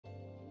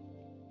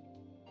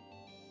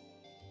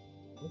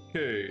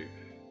Okay.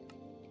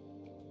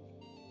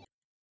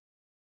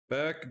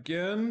 Back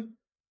again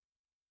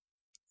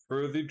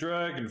for the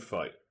dragon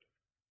fight.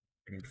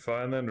 You can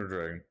find the Ender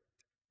Dragon.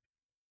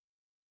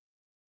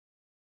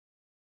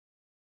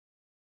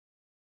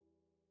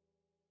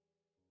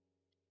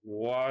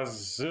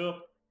 What's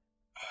up?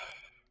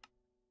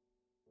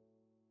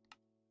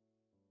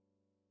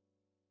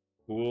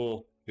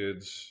 Cool,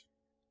 kids.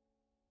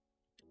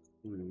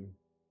 Cool.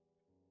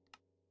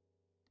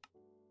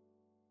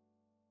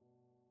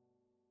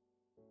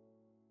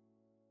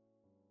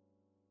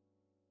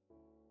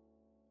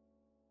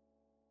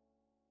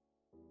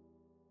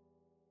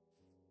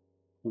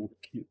 Cool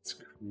kids,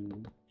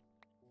 cool.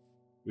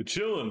 We're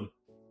chilling,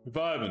 we're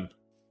vibing.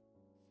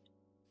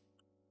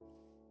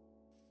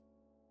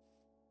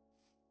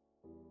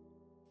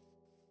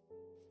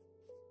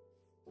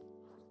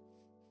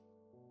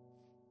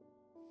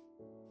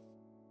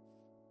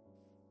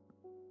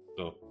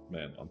 Oh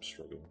man, I'm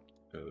struggling.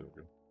 Okay, there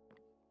we go.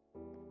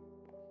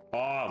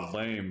 Ah,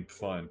 lame.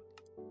 Fine.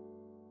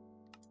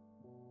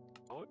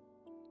 What?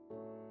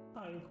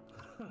 Hi.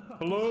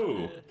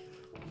 Hello.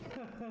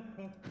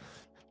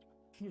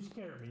 You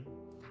scared me.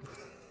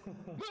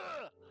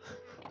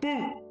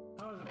 Boo!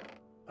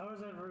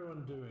 How's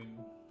everyone doing?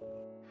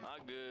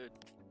 I'm good.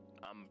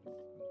 I'm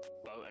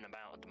boating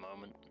about at the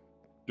moment.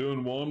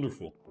 Doing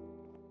wonderful.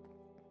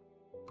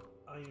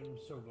 I am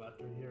so glad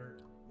to hear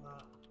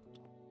that.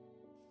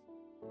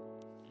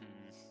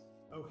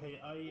 Okay,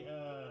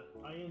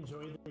 I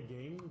enjoy the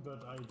game,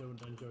 but I don't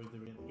enjoy the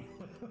beginning.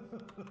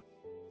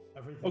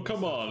 Everything. Oh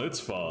come on, it's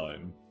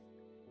fine.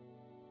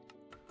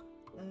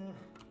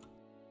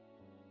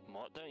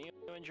 What don't you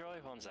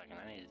enjoy? 1 second,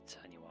 I need to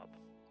turn you up.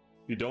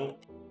 You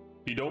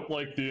don't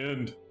like the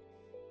end.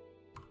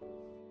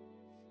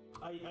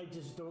 I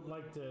just don't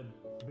like the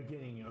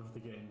beginning of the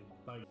game,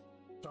 like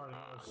starting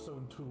with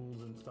stone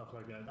tools and stuff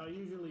like that. I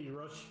usually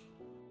rush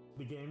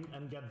the game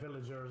and get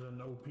villagers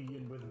and OP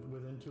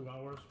within 2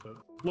 hours, but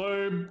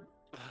Lame.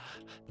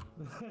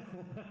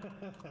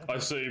 I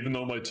say even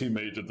though my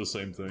teammate did the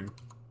same thing.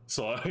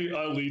 So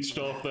I leached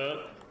off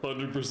that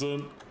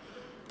 100%.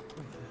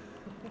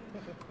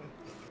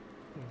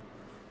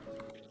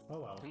 oh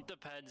well. It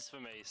depends for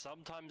me.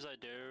 Sometimes I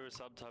do,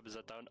 sometimes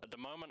I don't. At the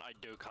moment, I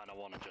do kind of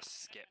want to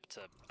just skip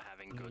to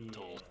having good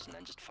tools and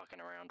then just fucking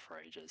around for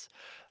ages.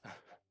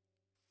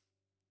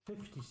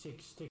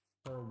 56 sticks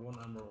for 1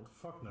 emerald.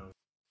 Fuck no.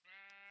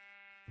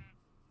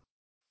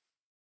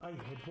 I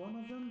hit one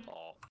of them?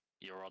 Oh,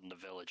 you're on the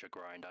villager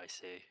grind, I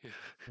see.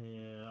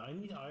 Yeah, I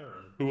need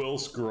iron. Who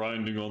else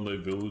grinding on their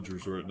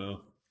villagers right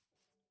now?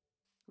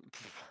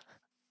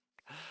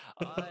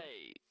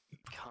 I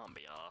can't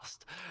be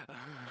asked.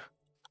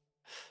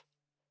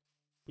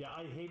 Yeah,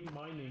 I hate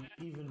mining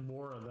even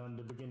more than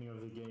the beginning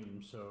of the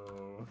game,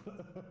 so...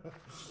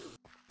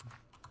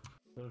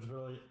 There's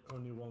really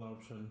only one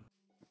option.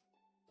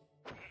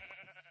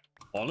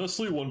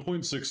 Honestly,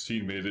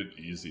 1.16 made it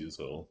easy as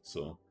hell,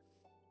 so...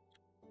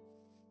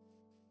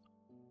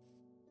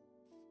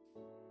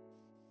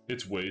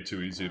 It's way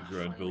too easy to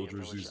grind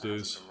villagers these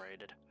days.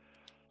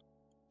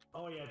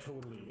 Oh yeah,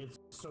 totally. It's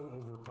so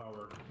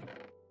overpowered.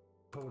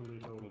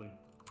 Totally.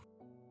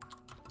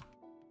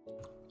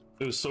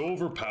 It was so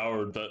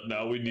overpowered that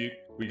now we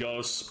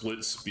gotta split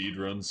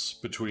speedruns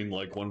between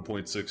like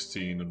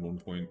 1.16 and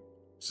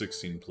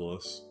 1.16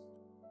 plus.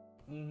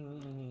 I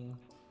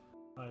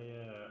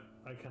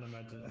can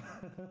imagine.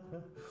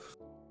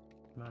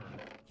 Man,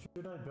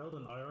 should I build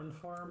an iron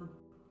farm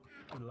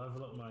to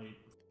level up my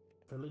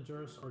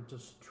villagers, or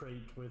just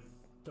trade with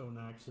stone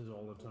axes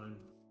all the time?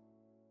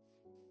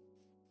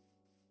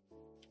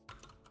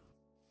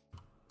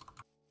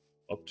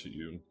 Up to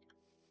you.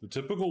 The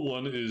typical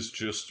one is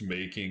just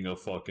making a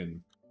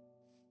fucking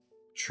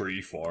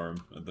tree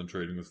farm and then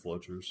trading with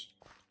Fletchers.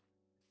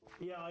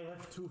 Yeah, I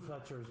have 2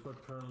 Fletchers,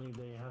 but currently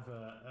they have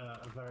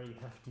a very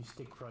hefty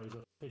stick price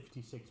of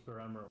 56 per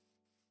emerald.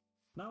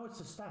 Now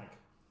it's a stack,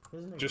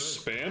 isn't it?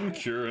 Just great? spam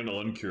cure and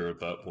uncure at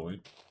that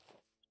point.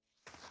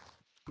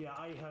 Yeah,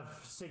 I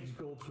have 6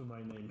 gold to my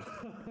name.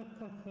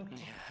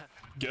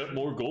 Get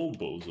more gold,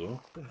 bozo.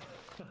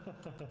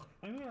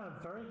 I mean, I'm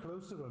very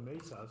close to a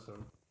mesa, so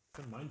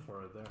I can mine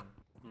for it there.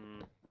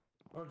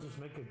 Or just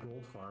make a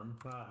gold farm.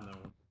 Ah, no.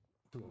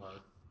 Too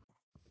hard.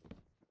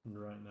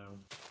 Right now.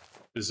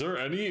 Is there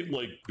any,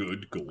 like,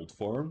 good gold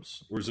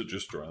farms? Or is it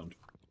just drowned?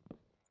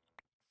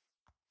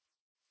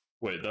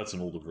 Wait, that's an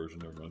older version,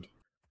 never mind.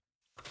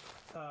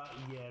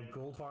 Yeah,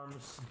 gold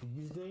farms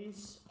these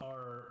days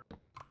are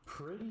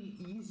pretty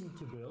easy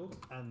to build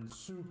and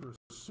super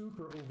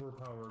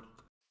overpowered.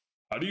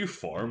 How do you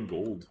farm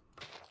gold?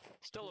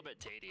 Still a bit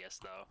tedious,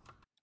 though.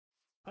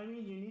 I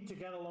mean, you need to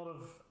get a lot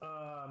of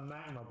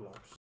magma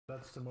blocks.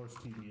 That's the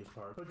most tedious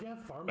part. But yeah,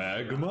 farms.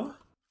 Magma?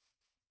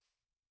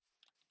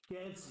 Yeah,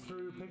 it's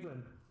through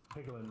piglin.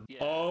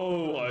 Yeah.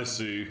 Oh, I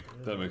see.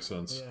 That makes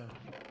sense.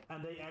 Yeah,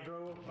 and they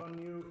aggro on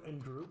you in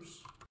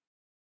groups.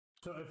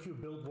 So if you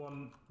build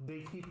one,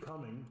 they keep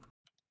coming,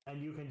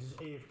 and you can just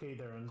AFK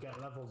there and get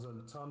levels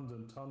and tons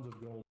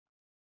of gold.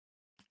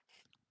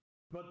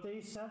 But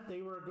they said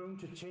they were going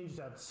to change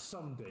that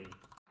someday.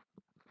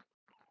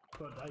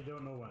 But I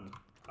don't know when.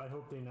 I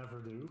hope they never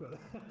do. But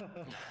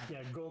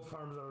yeah, gold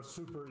farms are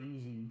super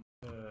easy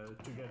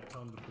to get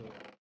tons of gold.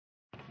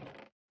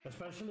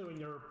 Especially when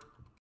you're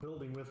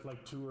building with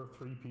like 2 or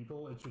 3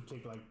 people, it should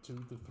take like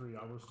 2 to 3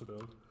 hours to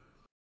build.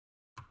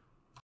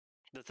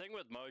 The thing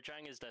with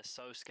Mojang is they're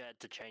so scared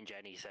to change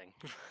anything.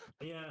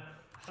 Yeah,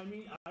 I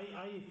mean,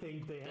 I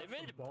think they have made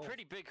some a balls.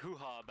 pretty big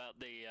hoo-ha about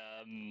the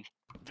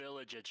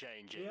villager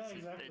changes. Yeah,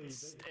 exactly.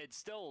 It's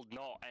still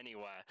not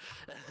anywhere.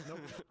 Nope.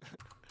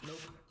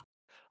 Nope.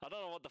 I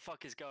don't know what the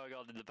fuck is going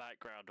on in the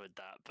background with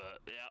that,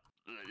 but yeah,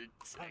 it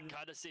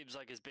kind of seems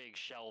like it's being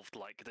shelved,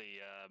 like the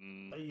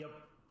Yep.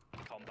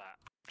 combat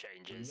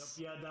changes.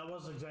 Yep. Yeah, that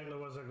was exactly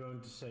what I was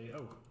going to say.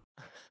 Oh.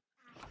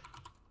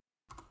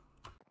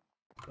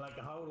 Like,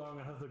 how long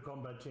have the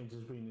combat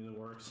changes been in the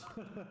works?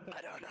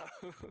 I don't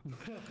know. I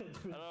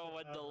don't know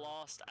when the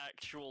last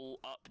actual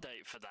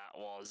update for that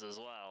was as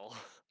well.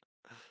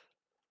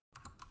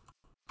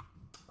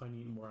 I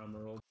need more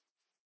emerald.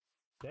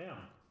 Damn.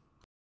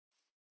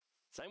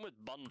 Same with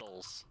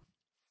bundles.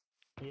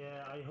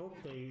 Yeah, I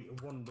hope they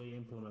one day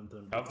implement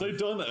them. Have they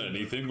done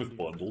anything with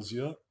bundles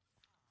yet?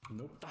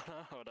 Nope.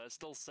 No, they're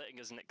still sitting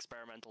as an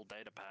experimental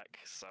data pack,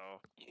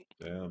 so...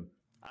 Damn.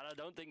 And I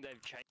don't think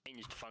they've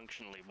changed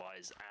functionally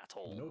wise at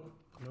all. Nope.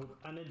 Nope.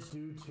 And it's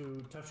due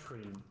to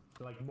touchscreen,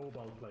 like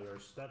mobile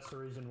players. That's the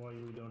reason why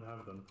we don't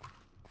have them.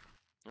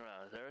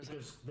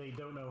 Because they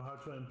don't know how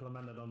to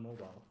implement it on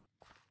mobile.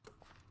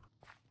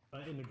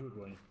 In a good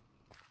way.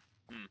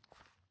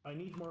 I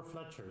need more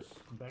Fletchers.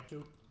 Back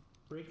to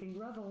breaking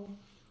gravel.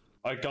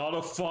 I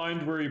gotta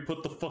find where he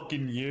put the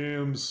fucking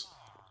yams.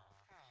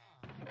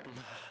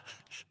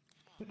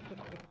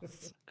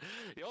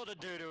 You're the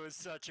dude who was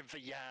searching for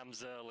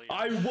yams earlier.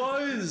 I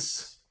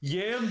was!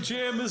 Yam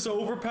jam is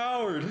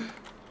overpowered.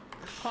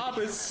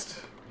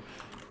 Hobbist.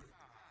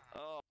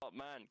 Oh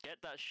man,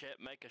 get that shit,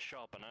 make a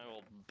shop, and I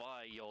will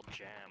buy your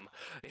jam.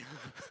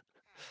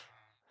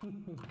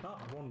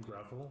 Not one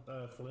gravel,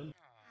 flint.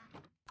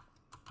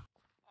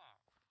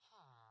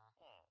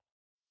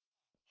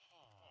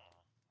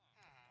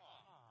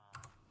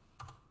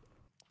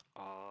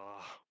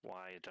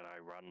 Why did I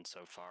run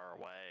so far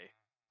away?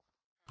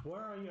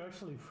 Where are you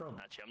actually from?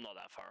 Actually, I'm not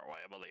that far away.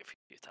 I'm only a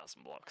few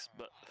thousand blocks,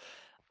 but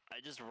I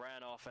just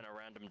ran off in a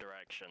random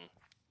direction,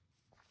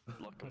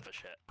 looking for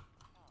shit.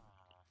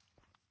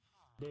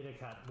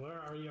 DataCat, where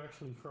are you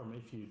actually from,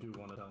 if you do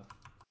want to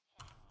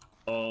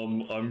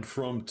tell? I'm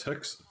from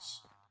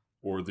Texas.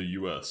 Or the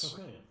US.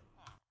 Okay.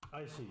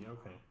 I see,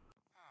 okay.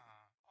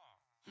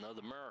 No,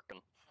 the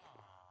American.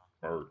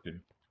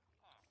 American.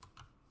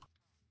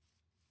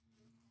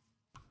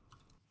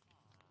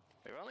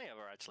 We've only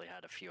ever actually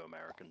had a few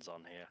Americans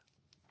on here.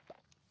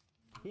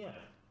 Yeah.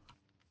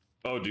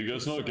 Oh, do you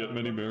guys not get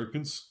many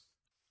Americans?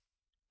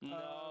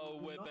 No,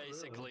 we're not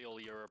basically all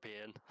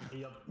European.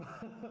 Yep.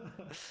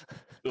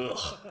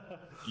 Ugh.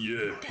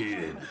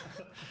 European.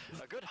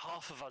 A good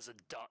half of us are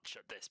Dutch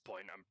at this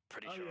point, I'm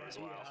pretty sure as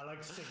well. Yeah,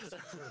 like 6 or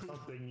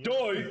something.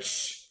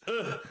 Deutsch!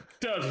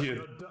 Down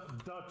here.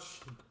 Dutch,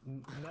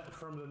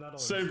 from the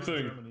Netherlands. Same not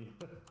thing. Germany.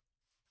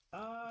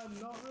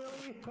 Not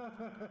really.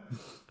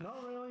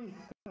 Not really.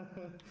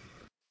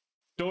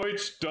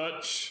 Deutsch,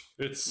 Dutch.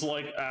 It's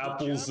like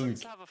apples and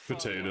Germans have a fun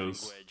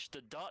potatoes. language.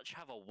 The Dutch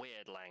have a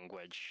weird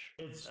language.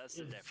 That's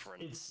the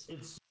difference.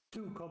 It's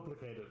too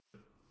complicated.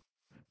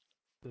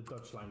 The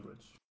Dutch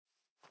language.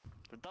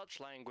 The Dutch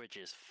language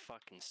is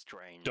fucking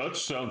strange.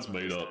 Dutch sounds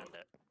made up. Understand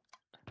it.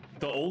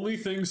 The only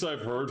things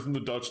I've heard from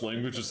the Dutch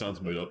language, it sounds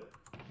made up.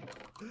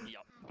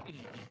 Yup.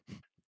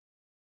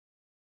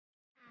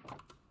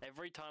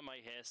 Every time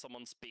I hear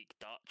someone speak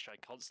Dutch, I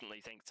constantly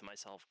think to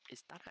myself,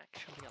 is that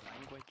actually a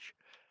language?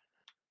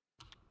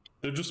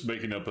 They're just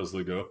making up as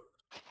they go.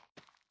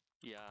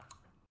 Yeah.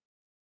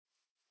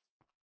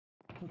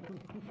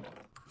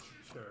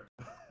 Sure.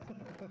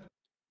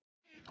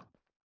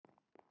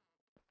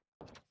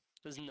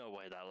 There's no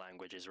way that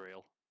language is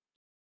real.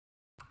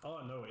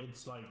 Oh no,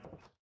 it's like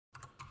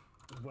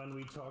when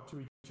we talk to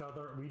each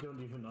other, we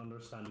don't even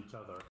understand each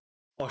other.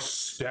 A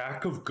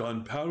stack of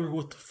gunpowder?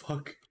 What the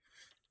fuck?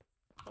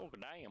 Oh,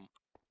 damn.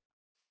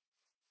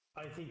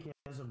 I think he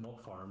has a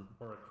mod farm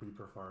or a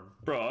creeper farm.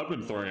 Bro, I've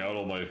been throwing out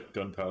all my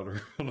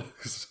gunpowder. I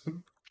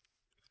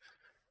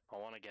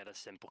want to get a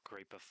simple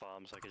creeper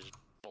farm so I can just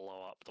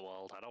blow up the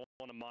world. I don't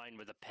want to mine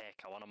with a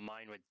pick, I want to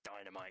mine with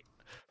dynamite.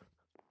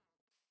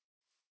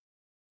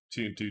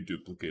 TNT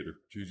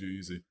duplicator. GG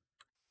easy.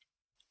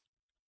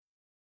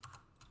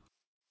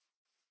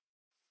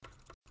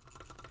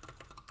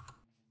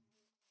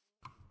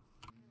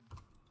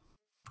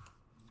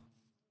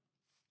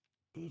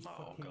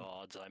 Oh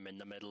god, I'm in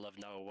the middle of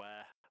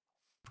nowhere.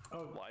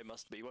 Oh. Why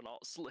must we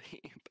not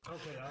sleep?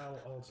 Okay,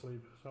 I'll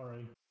sleep.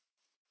 Sorry.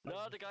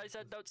 No, the guy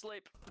said don't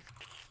sleep.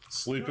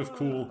 Sleep if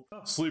cool.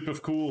 Sleep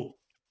if cool.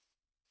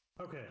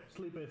 Okay,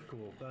 sleep if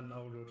cool. Then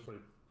I'll go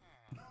sleep.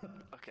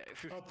 Okay.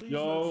 Oh, please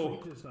Yo.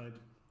 not sleep this night.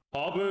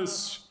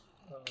 Hobbs,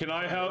 can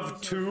I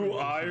have 2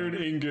 iron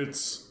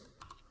ingots?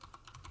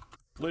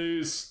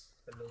 Please.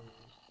 Hello.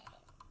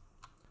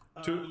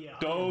 Yeah, I'm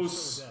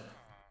Dose. so dead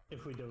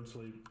if we don't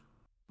sleep.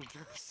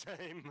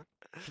 Same.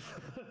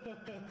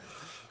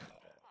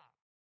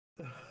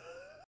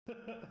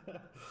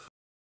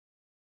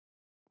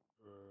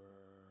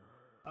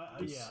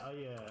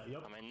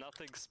 Yep. I mean,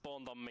 nothing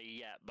spawned on me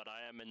yet, but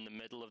I am in the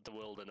middle of the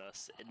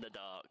wilderness, in the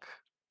dark.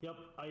 Yep,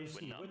 I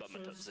see none but my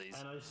witches, tootsies.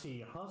 and I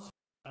see husks,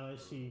 and I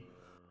see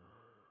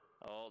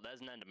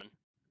there's an enderman.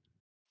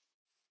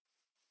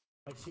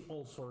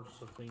 all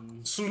sorts of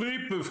things.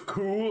 Sleep is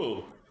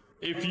cool.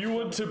 If you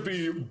want to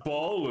be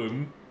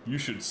ballin', you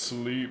should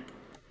sleep.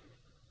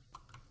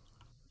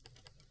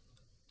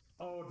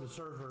 Oh, the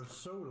server is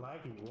so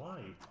laggy.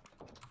 Why?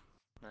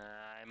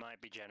 I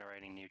might be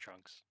generating new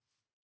chunks.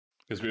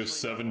 Because we have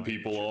 7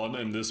 people on,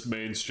 and this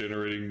main's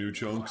generating new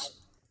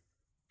chunks.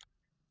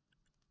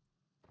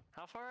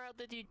 How far out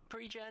did you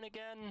pre-gen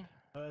again?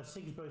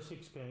 6 by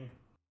 6k.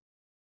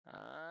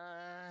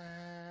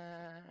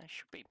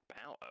 Should be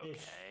about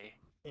okay.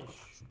 Ish.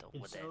 Still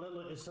It's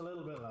within. it's a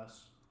little bit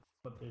less,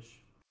 but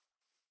ish.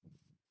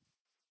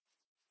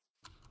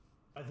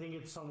 I think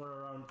it's somewhere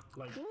around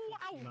like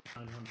 900.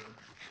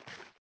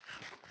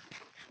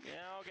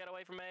 Yeah, get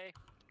away from me.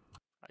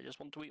 I just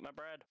want to eat my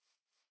bread.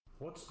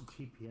 What's the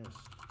TPS?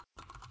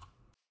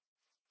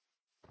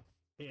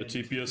 The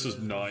TPS is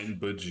 9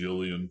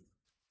 bajillion.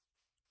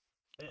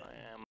 I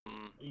am...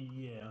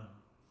 Yeah.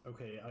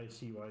 Okay, I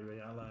see why we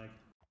got lag.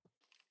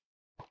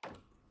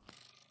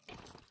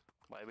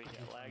 Why we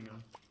get lag?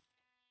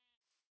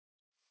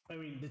 I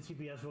mean, the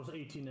TPS was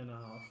 18.5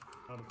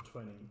 out of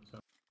 20, so...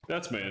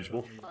 That's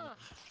manageable.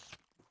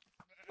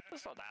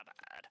 It's not that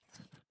bad.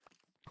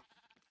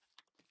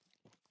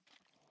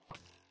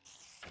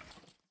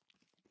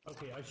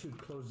 Okay, I should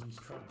close these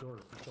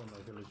trapdoors before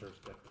my villagers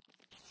get...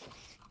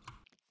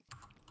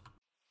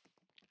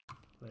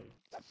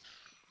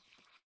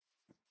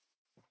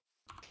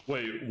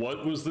 Wait,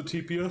 what was the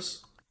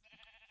TPS?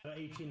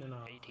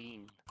 18.5.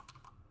 18.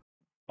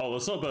 Oh,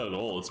 that's not bad at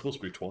all. It's supposed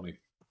to be 20.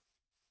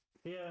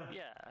 Yeah.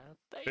 Yeah.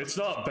 It's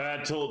not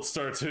bad till it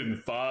starts hitting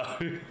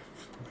 5. If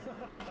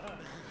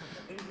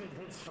it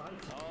hits 5...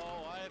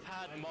 Oh, I've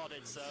had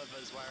modded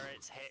servers where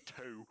it's hit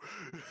 2.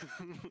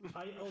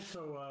 I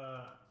also,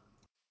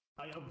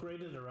 I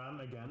upgraded the RAM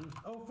again.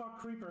 Oh fuck,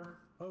 creeper.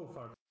 Oh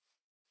fuck.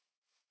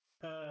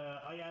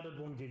 I added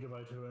 1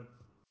 gigabyte to it.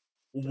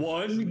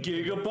 1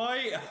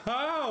 gigabyte?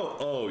 How?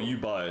 Oh, you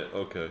buy it.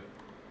 Okay.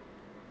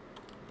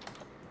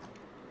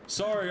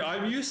 Sorry,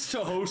 I'm used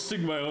to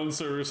hosting my own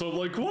server, so I'm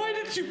like, why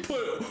did you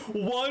put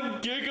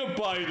 1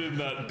 gigabyte in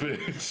that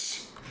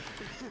bitch?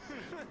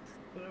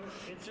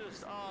 It's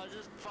just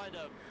find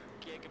a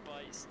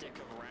gigabyte stick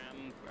of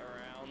RAM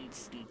around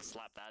and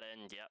slap that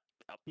in.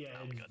 Yep.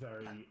 yeah, it's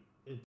very...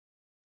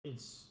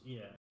 It's...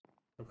 yeah.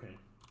 Okay.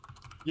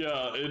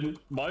 Yeah, in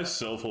my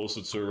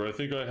self-hosted server, I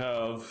think I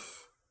have...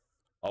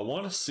 I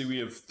want to see we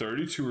have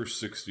 32 or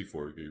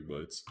 64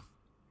 gigabytes.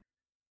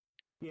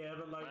 Yeah,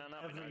 but like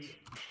Man,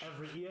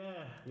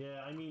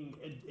 yeah, I mean,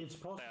 it's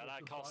possible. Yeah,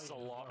 that to costs a buy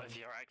it lot as if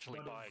you're actually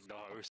but buying the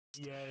host.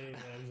 Yeah,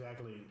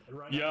 exactly.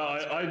 Right. Yeah,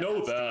 I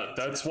know that.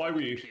 That's why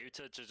we...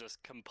 Computer to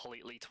just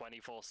completely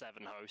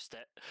 24/7 host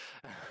it.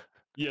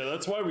 Yeah,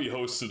 that's why we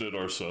hosted it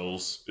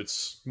ourselves.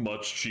 It's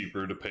much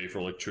cheaper to pay for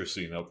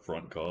electricity and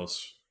upfront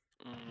costs.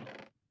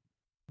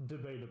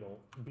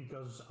 Debatable,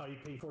 because I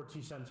pay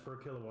 40 cents per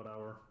kilowatt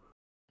hour.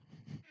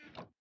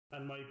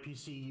 And my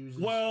PC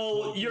uses...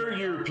 Well, you're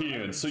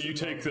European, so you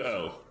take the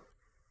L.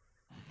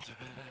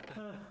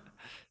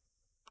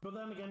 But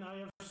then again, I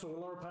have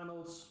solar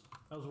panels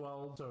as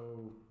well,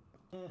 so...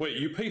 Wait,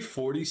 you pay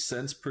 40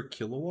 cents per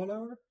kilowatt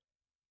hour?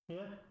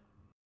 Yeah.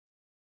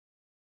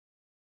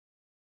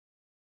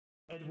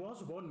 It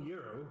was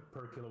 €1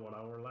 per kilowatt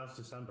hour last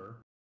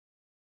December.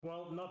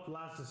 Well, not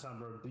last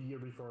December, the year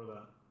before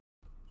that.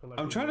 So like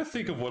I'm trying to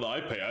think of what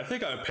I pay. I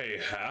think I pay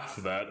half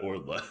that or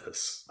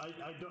less.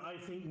 I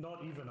think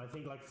not even. I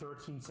think like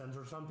 13 cents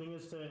or something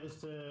is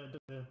the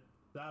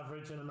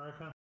average in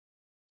America.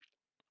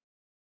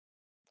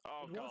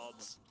 Oh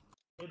god.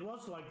 It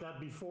was like that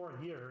before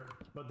here,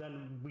 but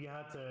then we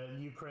had the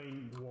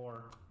Ukraine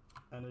war,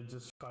 and it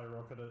just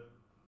skyrocketed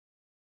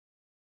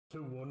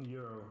to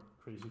 €1.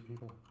 Crazy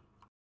people.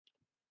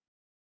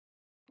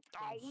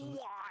 Oh,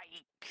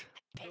 why?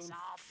 Piss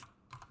off.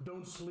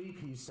 Don't sleep,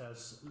 he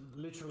says.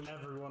 Literally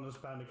everyone is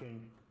panicking,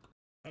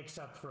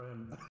 except for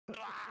him.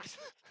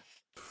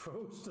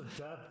 Froze to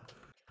death.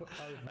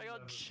 I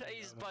got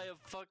chased by a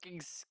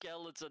fucking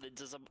skeleton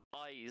into some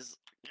ice.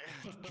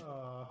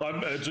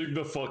 I'm edging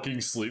the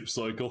fucking sleep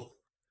cycle.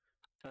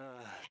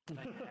 I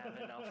have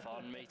enough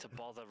on me to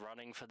bother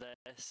running for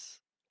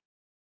this.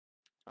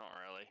 Not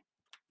really.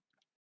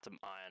 Some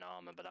iron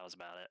armor, but that was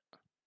about it.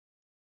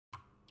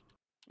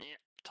 Yeah,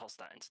 toss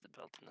that into the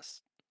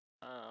wilderness.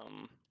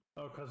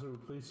 Oh, Kazu,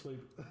 please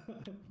sleep.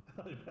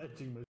 I'm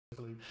edging my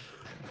sleep.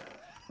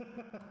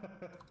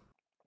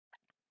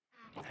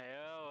 Hey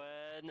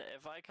Owen,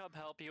 if I come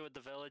help you with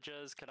the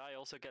villagers, can I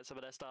also get some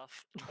of their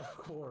stuff? Of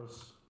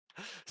course.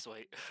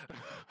 Sweet.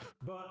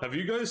 But Have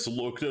you guys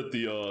looked at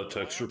the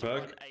texture Do I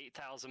have to pack? run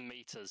 8,000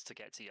 meters to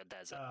get to your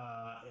desert.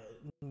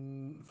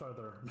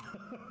 further.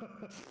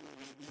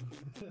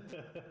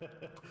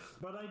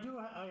 But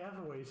I have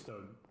a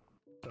waystone.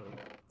 So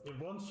if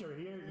once you're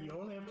here, you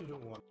only have to do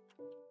one.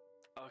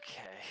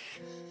 Okay.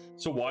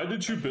 So why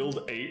did you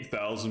build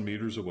 8,000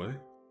 meters away?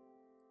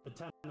 A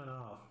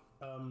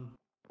 10.5.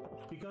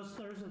 Because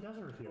there's a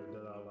desert here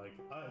that I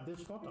like. This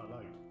spot I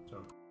liked,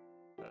 so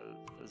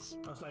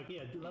I was like,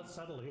 yeah, let's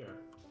settle here.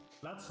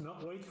 Let's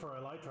not wait for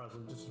elytras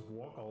and just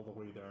walk all the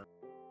way there.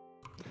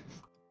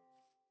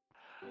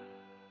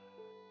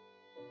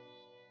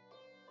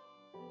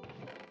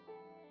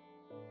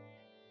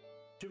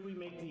 Should we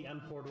make the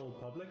end portal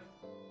public?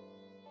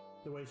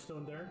 The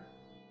waystone there?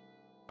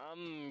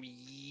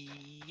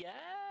 Yeah.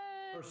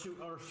 Or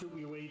should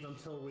we wait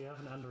until we have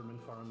an Enderman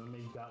farm and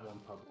make that one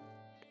public?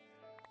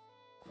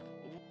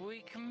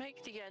 We can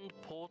make the end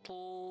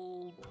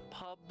portal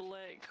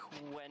public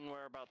when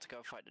we're about to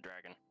go fight the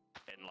dragon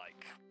in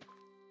like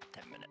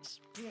 10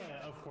 minutes.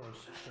 Yeah, of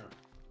course, sure.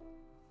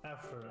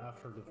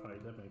 After the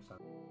fight, that makes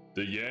sense.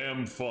 The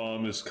yam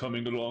farm is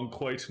coming along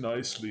quite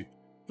nicely.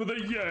 For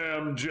the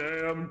yam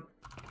jam!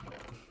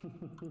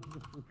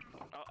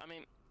 Oh, I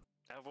mean,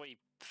 have we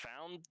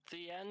found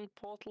the end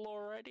portal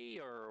already,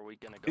 or are we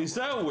gonna go? Is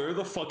that where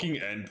the fucking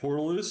end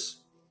portal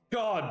is?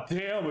 God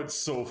damn, it's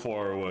so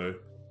far away.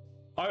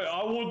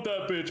 I want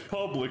that bitch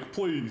public,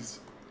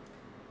 please.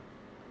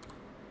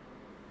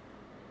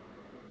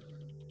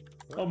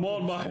 I'm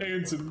on my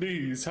hands and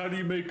knees. How do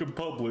you make them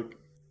public?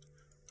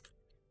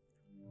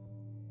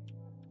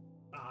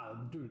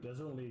 Dude, there's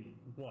only,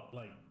 what,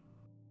 like,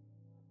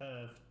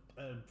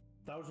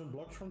 1,000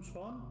 blocks from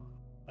spawn?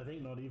 I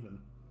think not even.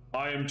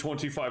 I am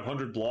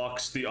 2,500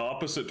 blocks the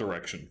opposite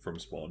direction from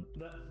spawn.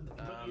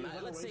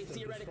 Let's say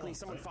theoretically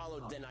someone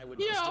followed, then I would.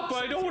 Yeah,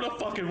 but I don't want to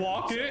fucking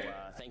walk it.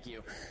 Thank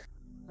you.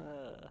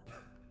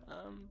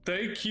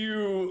 Thank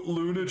you,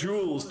 Luna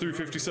Jules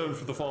 357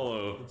 for the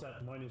follow. It's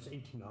at minus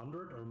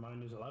 1,800 or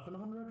minus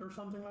 1,100 or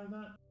something like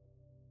that?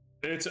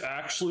 It's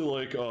actually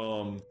like,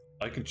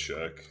 I can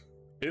check.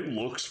 It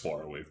looks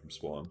far away from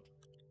spawn.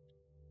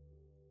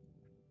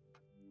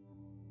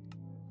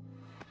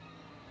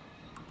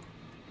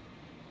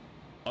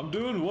 I'm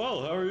doing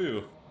well, how are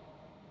you?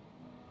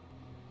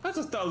 That's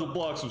 1,000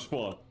 blocks from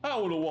spawn. I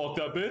don't want to walk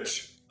that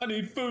bitch. I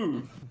need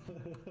food.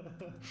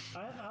 I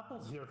have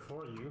apples here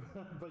for you,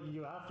 but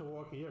you have to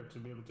walk here to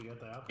be able to get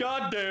the apples.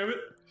 God damn it.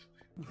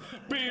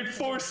 Being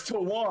forced to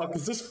walk.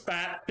 Is this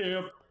fat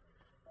camp?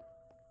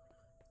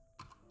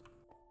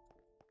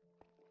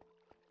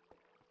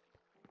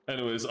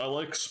 Anyways, I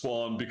like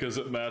spawn because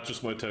it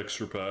matches my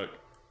texture pack.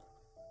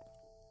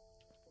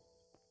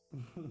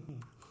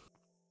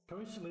 Can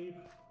we sleep,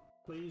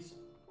 please?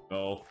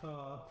 No.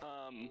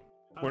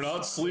 We're I'm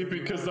not so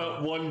sleeping because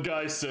that one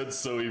guy said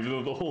so, even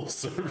though the whole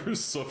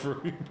server's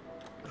suffering.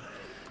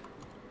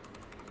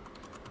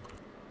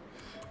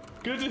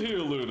 Good to hear,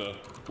 Luna.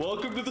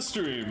 Welcome to the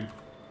stream.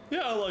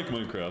 Yeah, I like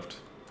Minecraft.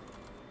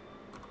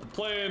 I'm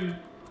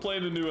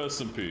playing a new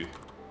SMP.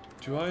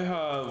 Do I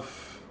have...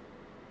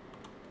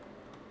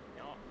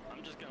 You know what?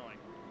 I'm just gonna like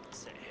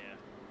sit here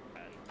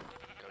and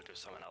go do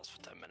something else for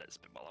 10 minutes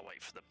while I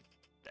wait for the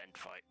end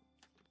fight.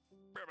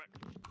 Right back.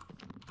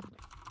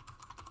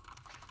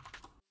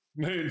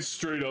 Man,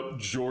 straight up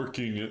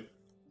jorking it.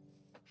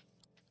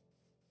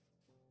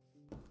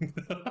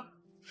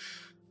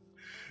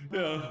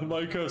 Yeah,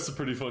 Minecraft's a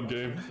pretty fun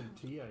game. Some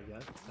tea, I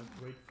guess.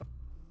 Wait.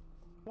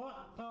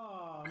 What?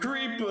 Oh,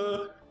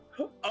 Creeper!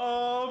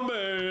 Oh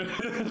man!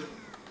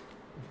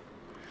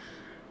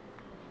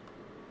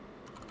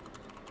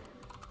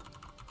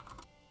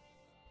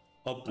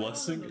 A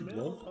blessing in and the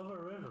middle love? of a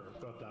river,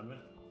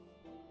 goddammit.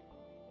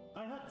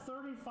 I had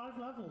 35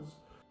 levels.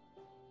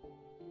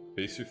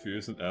 Face your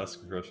fears and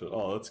ask a crush.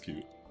 Oh, that's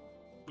cute.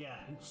 Yeah,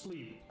 and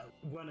sleep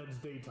when it's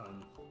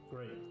daytime.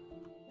 Great.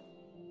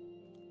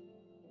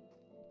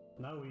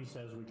 Now he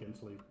says we can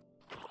sleep.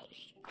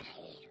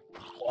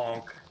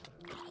 Bonk.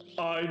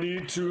 I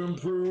need to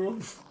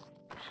improve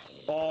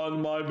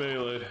on my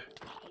melee.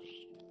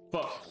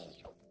 Fuck.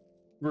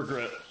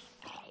 Regret.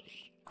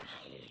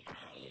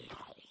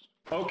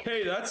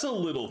 Okay, that's a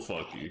little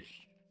fucky.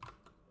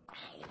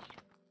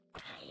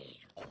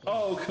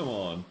 Oh, come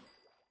on.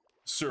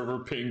 Server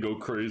ping go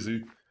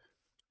crazy.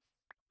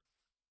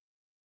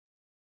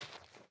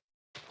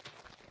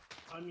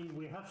 I mean,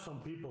 we have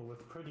some people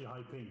with pretty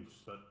high pings,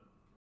 but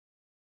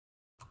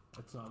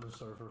it's not the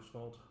server's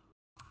fault.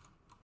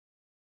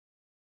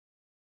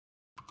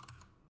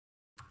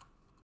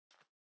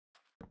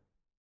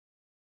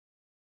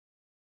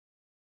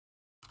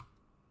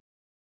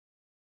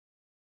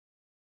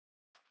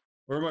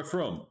 Where am I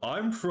from?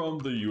 I'm from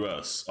the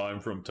US. I'm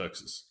from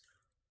Texas.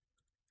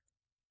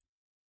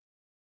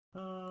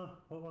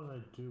 What was I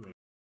doing?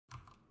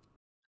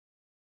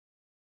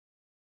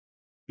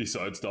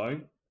 Besides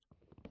dying?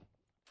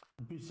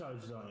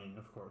 Besides dying,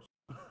 of course.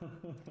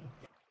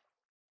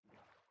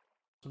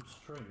 Some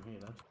string, hey,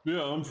 that's...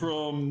 Yeah, I'm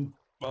from,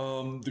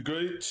 the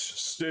great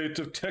state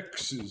of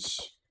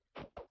Texas.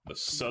 the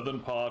southern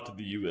part of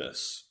the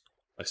US.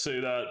 I say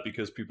that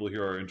because people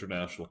here are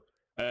international.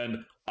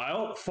 And I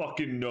don't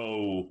fucking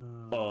know,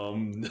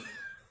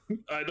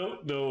 I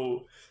don't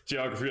know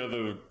geography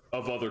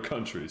of other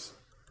countries.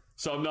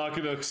 So I'm not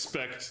gonna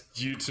expect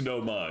you to know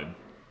mine.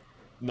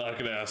 I'm not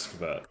gonna ask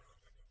that.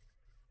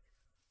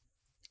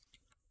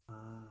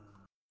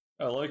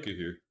 I like it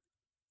here.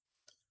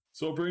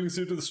 So what brings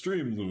you to the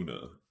stream,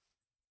 Luna?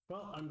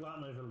 Well, I'm glad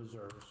my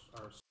villagers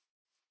are...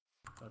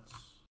 That's...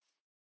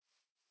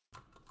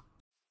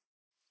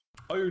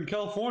 Oh, you're in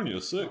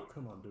California, sick. Oh,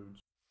 come on,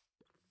 dudes.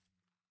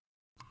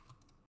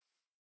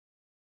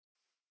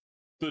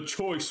 The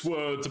choice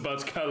words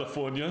about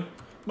California.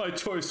 My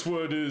choice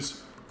word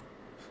is...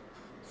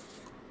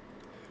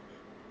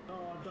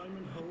 Oh,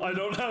 diamond hole. I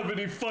don't have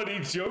any funny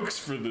jokes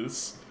for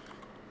this.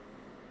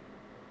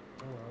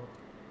 Oh well.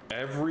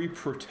 Every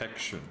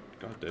protection.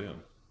 God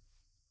damn.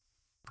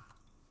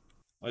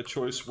 My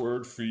choice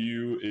word for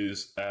you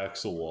is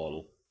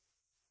axolotl.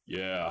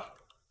 Yeah.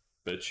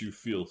 Bet you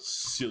feel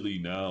silly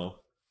now.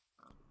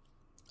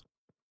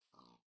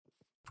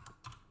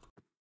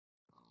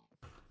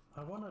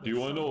 Do you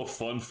want to know a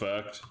fun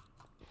fact?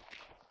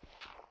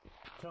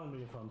 Tell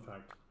me a fun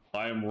fact.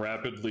 I am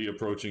rapidly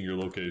approaching your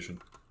location.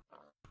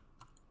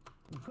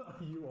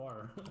 You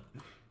are.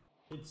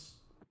 It's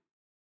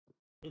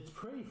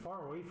pretty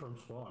far away from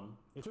spawn.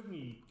 It took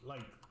me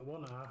like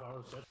 1.5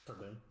 hours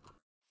yesterday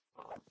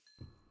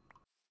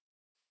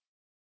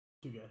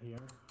to get here.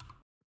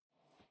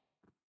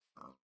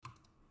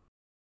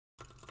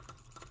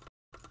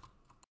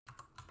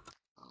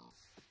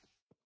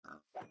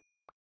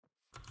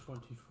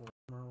 24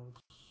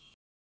 emeralds.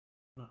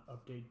 Not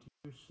update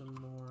you some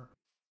more.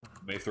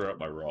 May throw out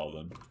my raw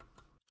then.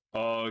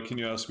 Can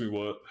you ask me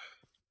what?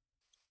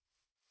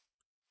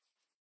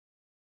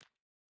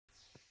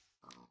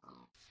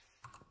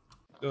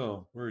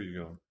 Oh, where are you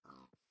going?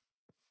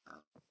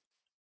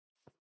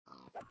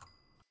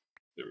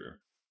 There we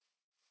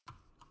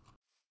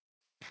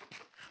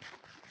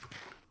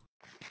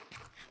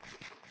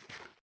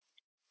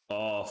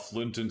are.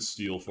 Flint and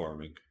steel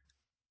farming.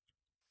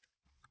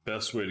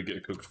 Best way to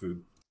get cooked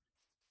food.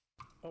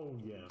 Oh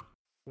yeah,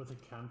 with a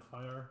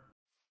campfire.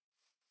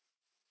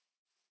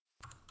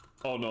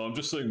 Oh no, I'm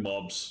just saying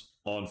mobs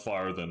on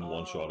fire then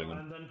one-shotting them.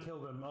 And then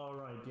kill them. All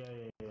right,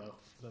 yeah.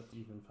 That's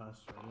even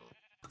faster.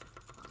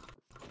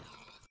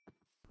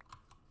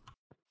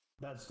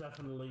 That's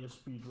definitely a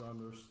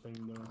speedrunner's thing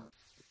though.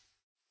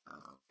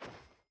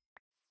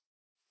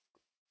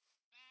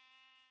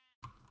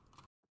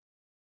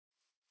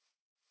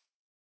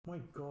 My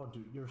god,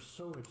 dude, you're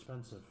so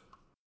expensive.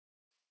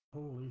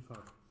 Holy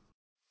fuck.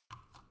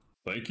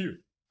 Thank you.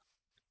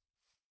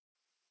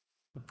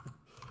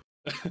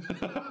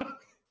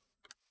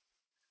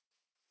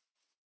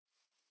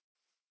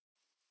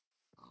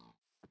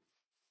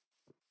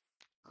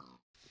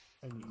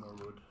 I need more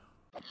wood.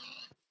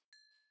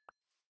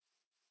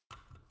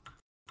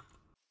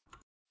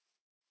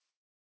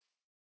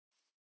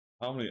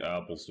 How many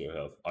apples do I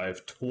have? I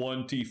have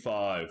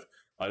 25.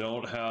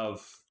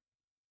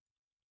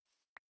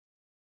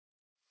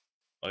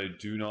 I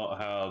do not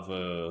have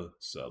a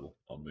saddle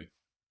on me.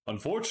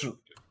 Unfortunately.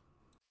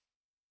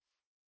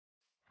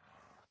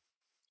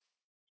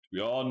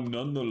 We are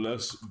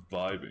nonetheless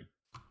vibing.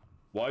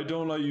 Why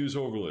don't I use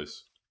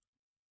overlays?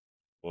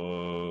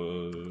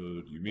 What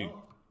do you mean?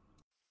 Well,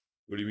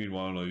 what do you mean,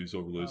 why don't I use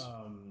overlays?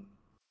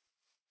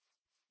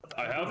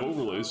 I have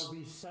overlays. I'll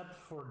be set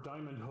for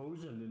diamond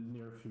hose in the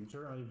near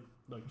future.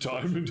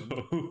 Diamond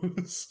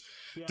hose?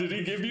 Yeah, did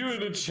he give you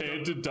an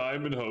enchanted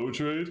diamond hoe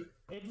trade?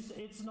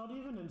 It's not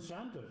even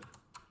enchanted.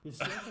 It's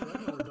just a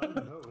regular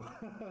diamond hoe.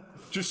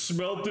 Just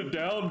smelt it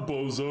down,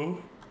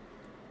 bozo.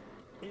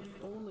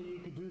 If only you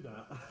could do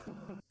that.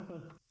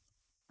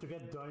 To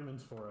get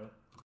diamonds for it.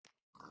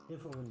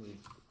 If only.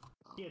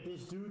 Yeah,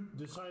 this dude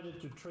decided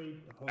to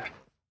trade... Oh,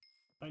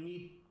 I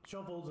need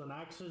shovels and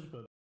axes,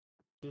 but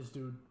this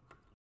dude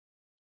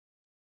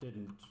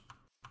didn't.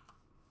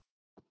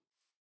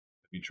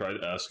 You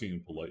tried asking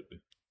him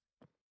politely.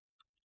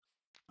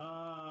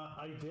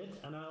 I did,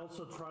 and I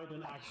also tried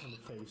an axe in the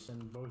face,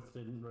 and both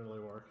didn't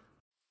really work.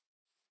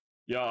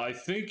 Yeah, I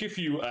think if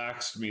you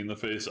axed me in the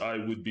face, I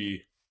would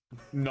be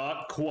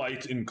not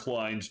quite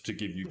inclined to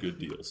give you good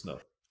deals,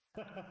 no.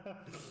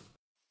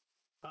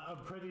 I'm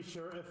pretty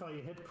sure if I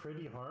hit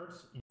pretty hard,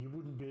 you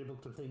wouldn't be able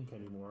to think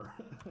anymore.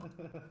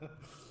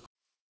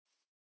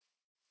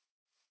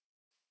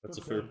 That's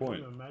a fair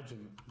point. Can you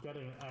imagine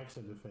getting an axe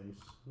in the face?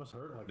 Must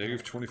hurt like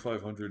Negative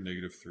 2,500,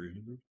 negative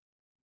 300.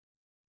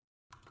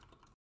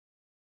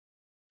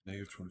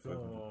 Negative 2,500.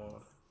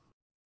 Oh.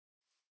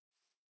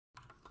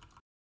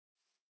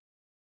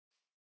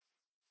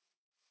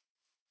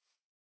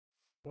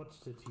 What's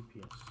the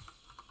TPS?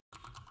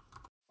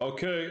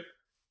 Okay,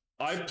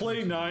 I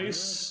play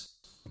nice,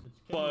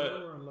 but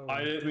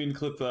I didn't mean to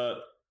clip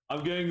that.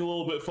 I'm getting a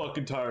little bit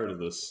fucking tired of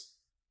this.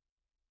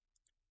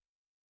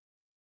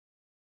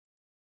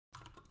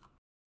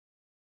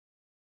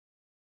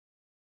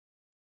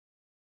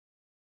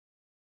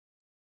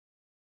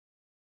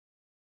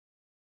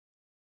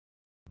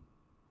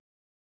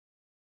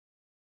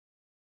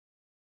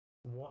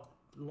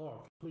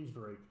 lock, please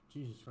break.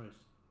 Jesus Christ.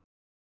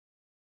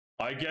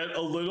 I get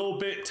a little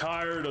bit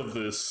tired of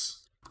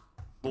this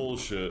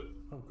bullshit.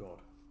 Oh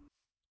god.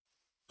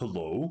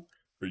 Hello?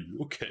 Are you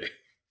okay?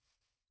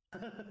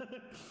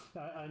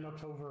 I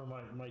knocked over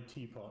my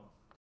teapot.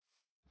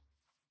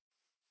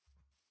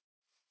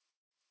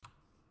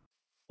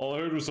 All I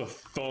heard was a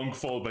thunk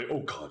followed by,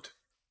 oh god.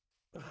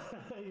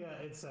 Yeah,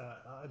 it's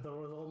there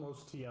was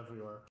almost tea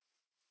everywhere.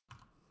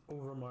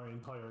 Over my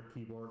entire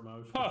keyboard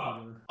mouse. Ha!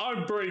 Computer.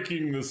 I'm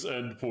breaking this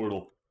end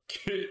portal.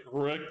 Get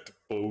wrecked,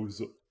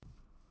 bozo.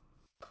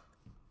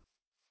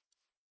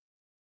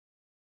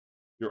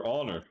 Your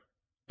Honor,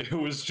 it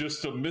was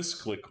just a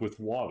misclick with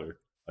water,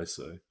 I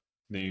say,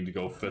 needing to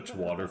go fetch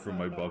water from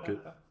my bucket.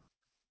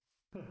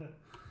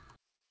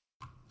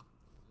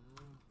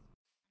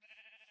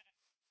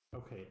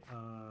 Okay,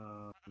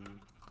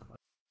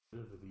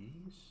 rid of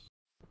these.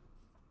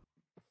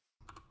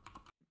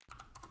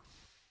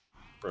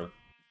 Bro.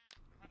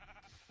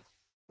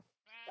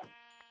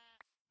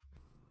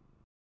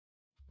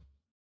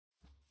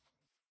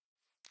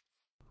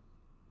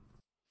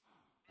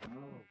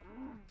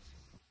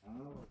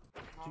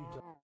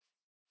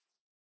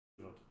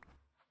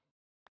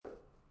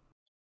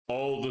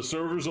 Oh, the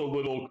server's a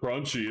little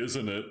crunchy,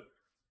 isn't it?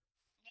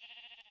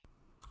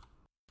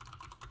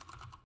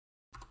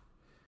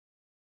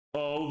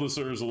 Oh, the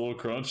server's a little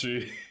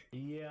crunchy.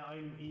 Yeah,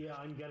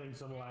 I'm getting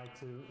some lag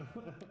too.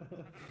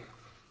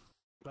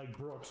 Like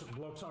blocks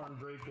aren't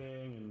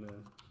breaking and.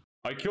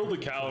 I killed the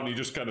cow and he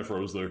just kind of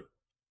froze there.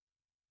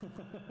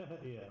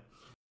 Yeah,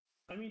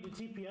 I mean the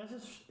TPS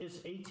is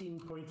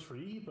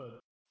 18.3, but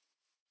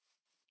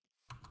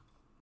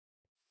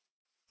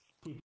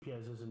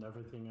TPS isn't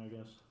everything, I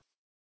guess.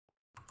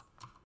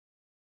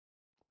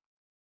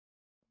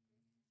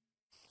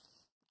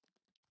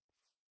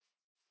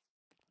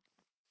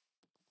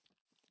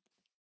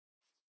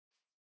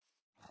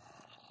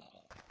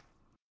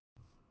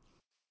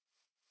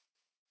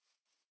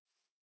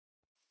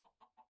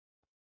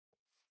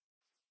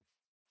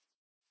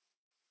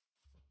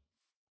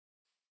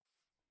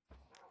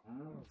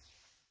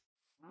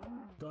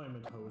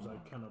 Diamond hose,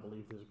 I cannot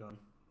believe this guy.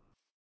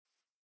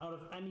 Out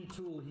of any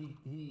tool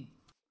he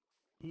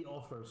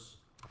offers,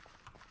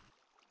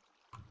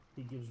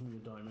 he gives me a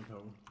diamond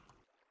hose.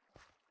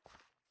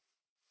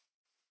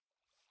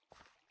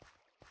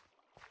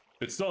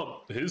 It's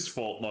not his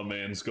fault my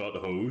man's got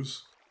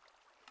hose.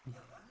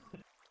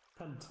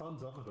 And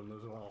tons of them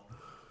as well.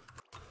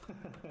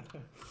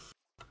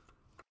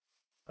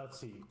 Let's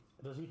see.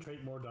 Does he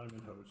trade more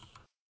diamond hose?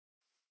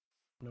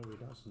 No, he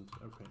doesn't.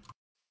 Okay.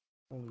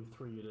 Only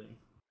 3 a day.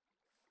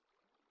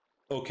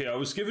 Okay, I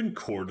was given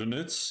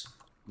coordinates.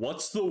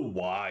 What's the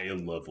Y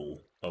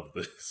level of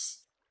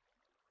this?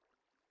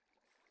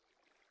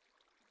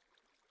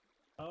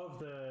 Of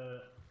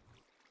the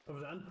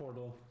end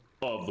portal.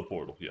 Of the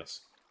portal,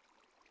 yes.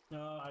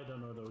 No, I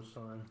don't know those,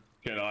 sorry.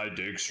 Can I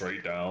dig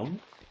straight down?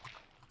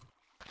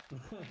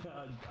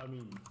 I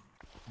mean,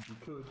 you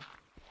could.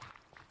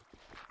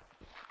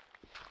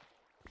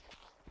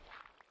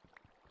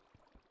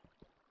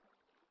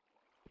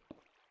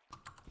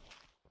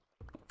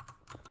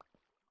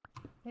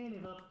 Hey,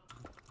 live up.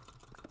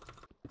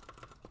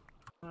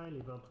 Hi,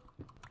 live up.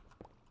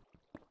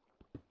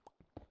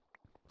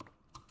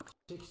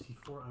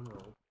 64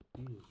 emerald.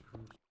 Jesus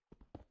Christ.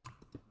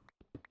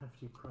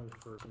 Hefty price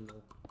for a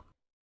single.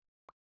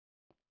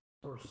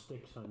 Or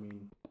sticks, I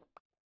mean.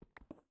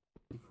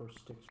 64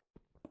 sticks.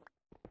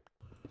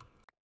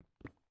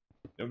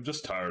 I'm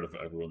just tired of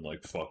everyone,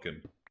 like,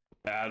 fucking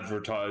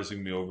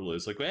advertising the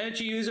overlays. Like, why don't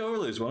you use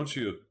overlays? Why don't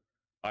you?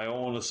 I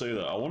don't want to say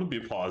that. I want to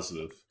be a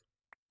positive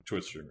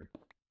Twitch streamer.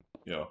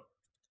 You know?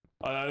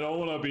 I don't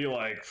want to be,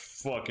 like,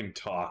 fucking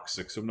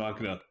toxic, so I'm not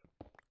gonna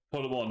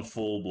put them on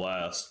full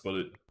blast, but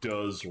it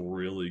does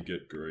really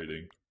get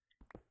grating.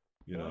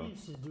 You know? Why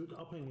is this dude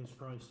upping his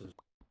prices?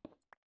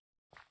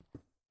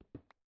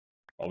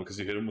 Oh, because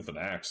you hit him with an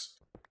axe.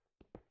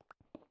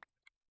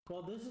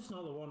 Well, this is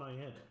not the one I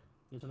hit.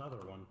 It's another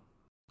one.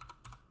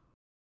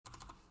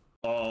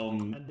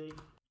 And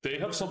they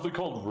have something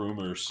called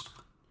rumors.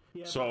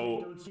 Yeah, so but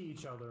they don't see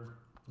each other.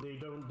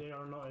 They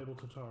are not able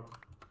to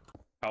talk.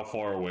 How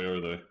far away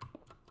are they?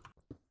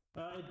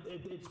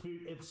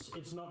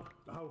 It's not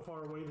how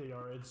far away they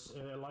are. It's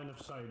a line of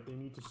sight. They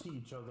need to see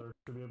each other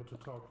to be able to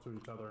talk to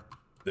each other.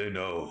 They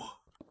know.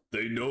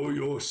 They know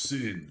your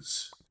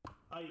sins.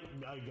 I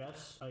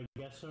guess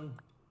so.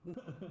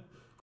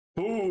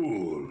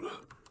 Fool.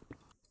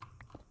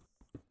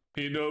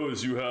 He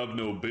knows you have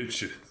no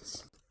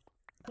bitches.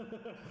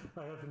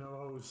 I have no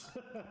hose.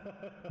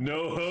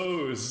 No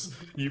hose.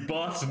 You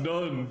bought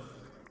none.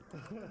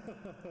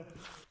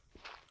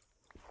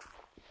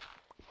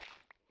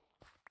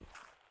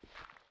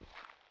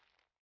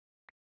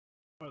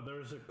 Oh,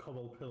 there's a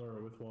cobble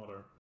pillar with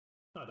water.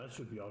 Oh, that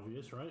should be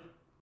obvious, right?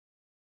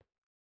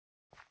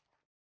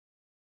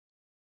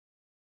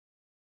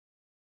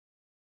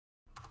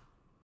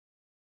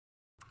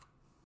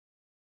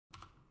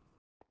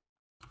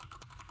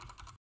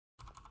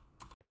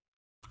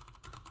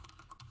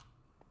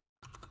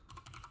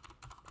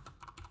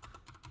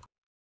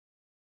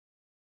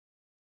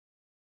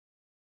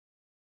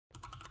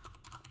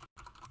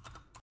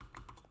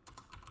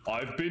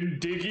 I've been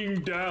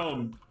digging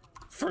down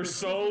for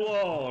so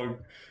long.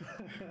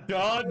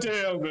 God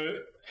damn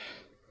it.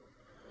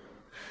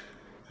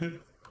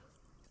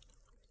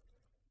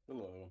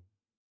 Hello.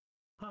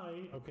 Hi.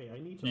 Okay, I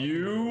need to.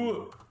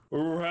 You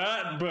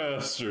rat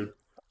bastard.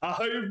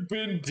 I've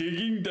been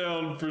digging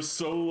down for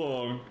so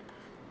long.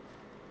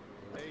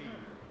 Hey,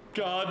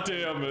 God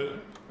damn it.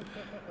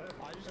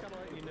 I just gotta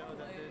let you know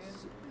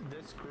that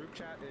this group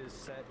chat is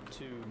set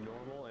to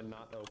normal and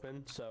not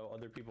open, so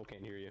other people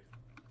can't hear you.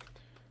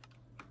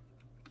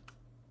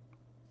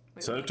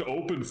 Set it to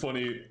open,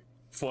 funny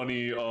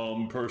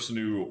person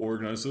who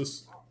organized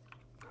this.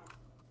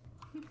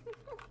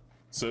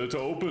 Set it to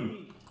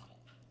open.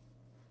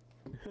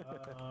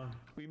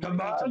 We might Come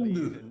have to leave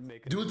on! and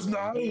make a Do it new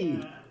now!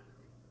 one.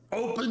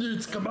 Open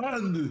it, come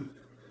on!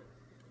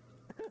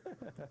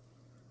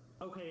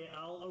 Okay,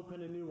 I'll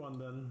open a new one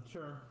then.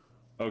 Sure.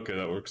 Okay,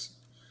 that works.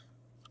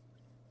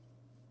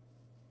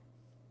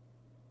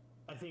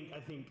 I think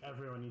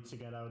everyone needs to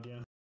get out. Yeah.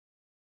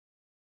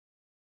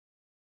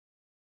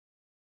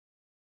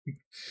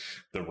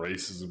 The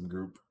racism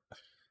group.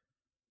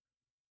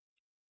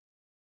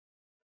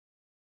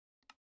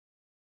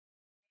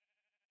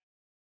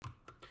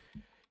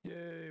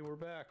 Yay, we're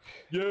back.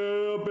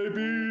 Yeah,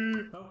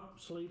 baby! Oh,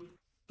 sleep.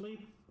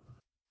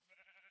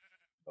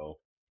 Oh.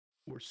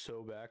 We're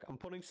so back. I'm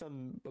putting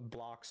some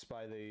blocks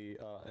by the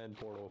end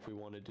portal if we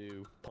want to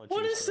do punches.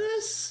 What is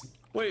this?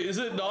 Wait, is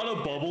it not a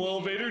bubble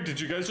elevator? Did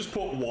you guys just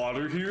put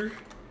water here?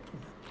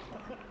 I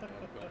haven't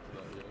got to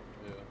that yet.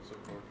 Yeah, so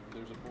far.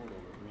 There's a portal.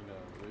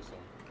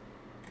 Wasteland.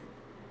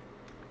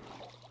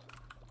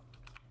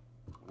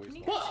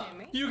 What?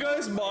 You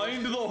guys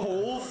mined the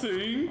whole thing? I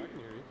can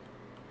hear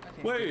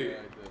you. Wait. Yeah,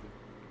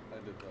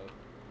 I did that.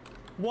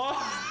 What?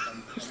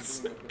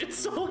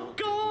 It's all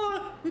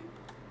gone!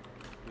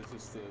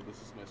 This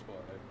is my spot.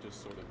 I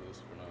just sorted this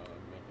for now.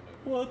 I'm making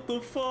it What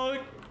the fuck?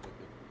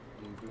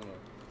 I'm doing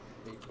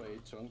a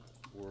 8x8 chunk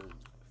or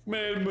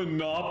Man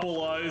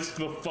monopolized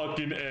the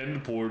fucking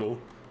end portal.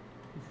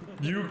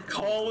 You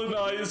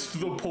colonized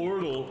the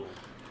portal.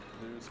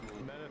 there's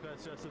more.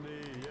 Manifest Destiny,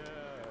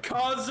 yeah.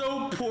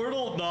 Kazo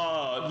portal?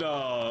 Nah.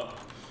 Yes,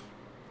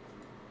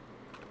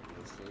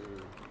 sir.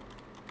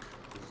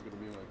 This is gonna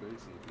be my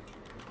base in the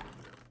future.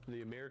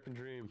 The American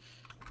dream.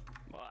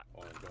 What?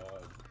 Oh my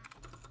god.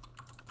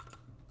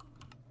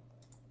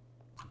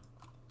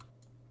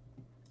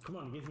 Come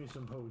on, give me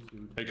some pose,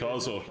 dude. Hey,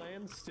 Kazo.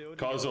 Plans still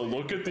to Kazo, go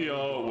look in at the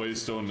before we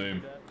Waystone do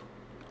name. that?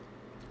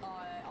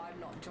 I'm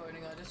not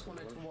joining, I just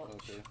wanted to watch.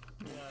 Okay.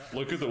 Yeah,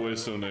 Look at the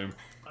Waystone name.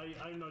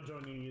 I'm not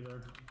joining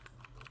either.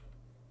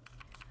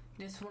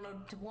 Just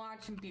wanted to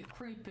watch and be a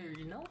creeper,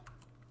 you know?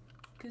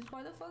 Cause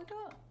why the fuck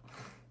not?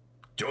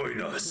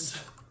 Join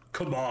us.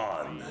 Come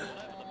on. Whatever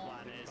the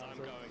plan is, I'm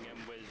going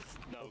in with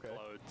no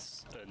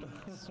clothes and no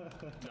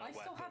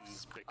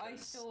weapons because I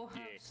still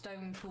have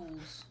stone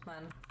tools,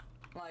 man.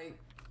 Like,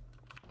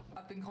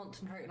 I've been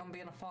concentrating on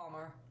being a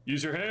farmer.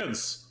 Use your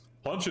hands.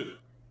 Punch it.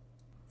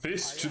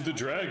 Fist to the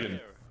dragon.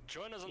 Here,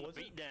 join us on the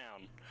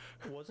beatdown.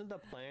 Wasn't the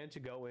plan to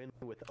go in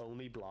with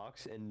only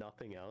blocks and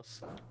nothing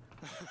else?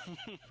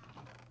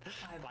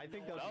 I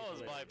think That was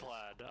my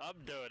plan. I'm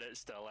doing it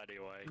still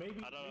anyway.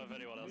 I don't know if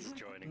anyone else is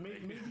joining me.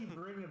 Maybe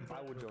bring a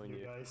I would bed join with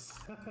you. guys.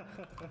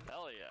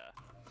 Hell yeah.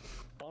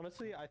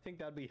 Honestly, I think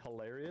that'd be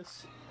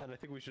hilarious, and I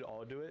think we should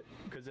all do it.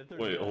 Because if there's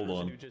Wait, one hold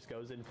person on. who just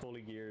goes in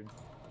fully geared,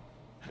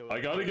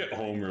 I gotta get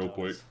home real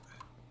quick.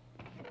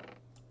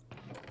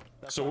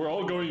 That's So fine. we're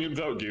all going in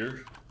without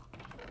gear?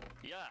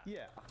 Yeah.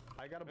 Yeah,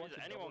 I got a bunch of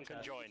Anyone can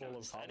double join chests full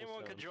us. of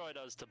Anyone can cobblestone.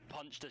 join us to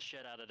punch the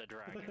shit out of the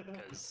dragon,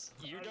 because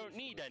you don't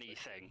need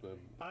anything. Then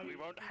We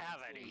won't have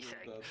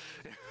anything.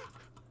 that-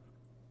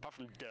 Apart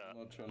from I'm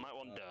not dirt. trying Might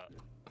want to- dirt.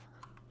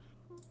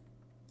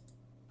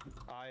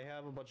 I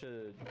have a bunch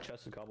of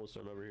chests of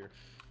cobblestone over here.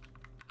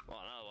 Well,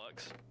 that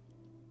works.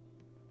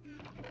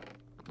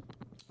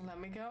 Let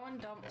me go and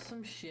dump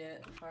some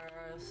shit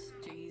first.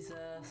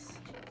 Jesus.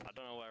 I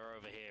don't know where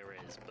over here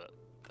is, but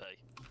hey.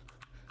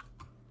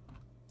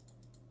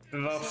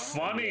 The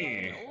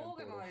funny.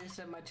 Organized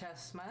in my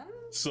chest, man.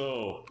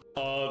 So,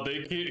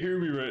 they can't hear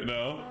me right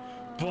now,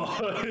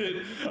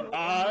 but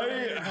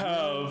I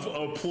have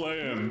a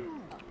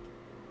plan.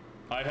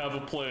 I have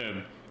a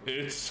plan.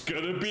 It's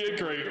gonna be a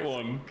great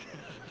one.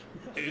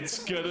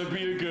 It's gonna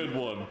be a good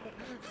one.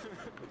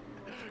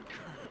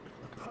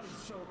 Punch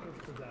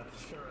Shulker to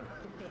death, sure.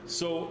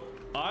 So,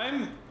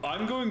 I'm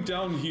going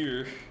down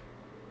here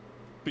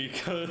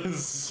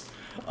because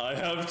I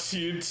have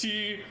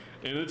TNT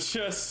in a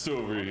chest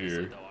over Honestly,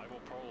 here. though, I will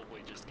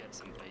probably just get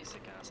some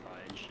basic ass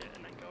iron shit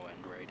and then go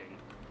end raiding.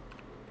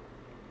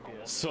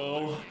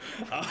 So,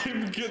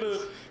 I'm gonna...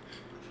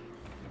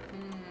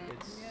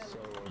 It's so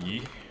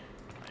Yeah.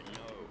 I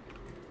know.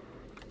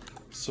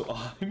 So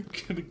I'm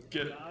gonna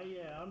get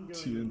Yeah, I'm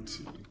going.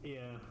 TNT.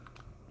 Yeah.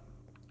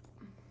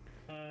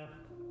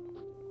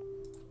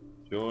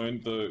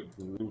 Join the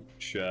group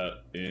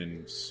chat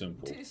in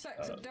simple. 2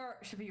 sacks chat. of dirt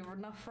should be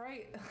enough,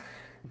 right?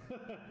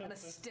 And a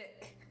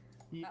stick.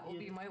 That will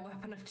be my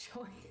weapon of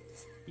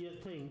choice. You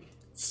think?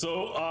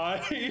 So I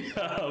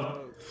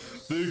have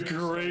the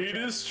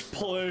greatest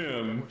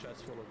plan.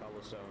 Chest full of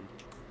cobblestone.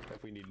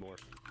 If we need more.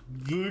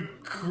 The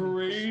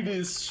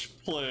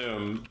greatest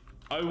plan.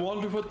 I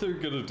wonder what they're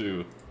gonna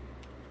do.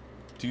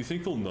 Do you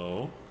think they'll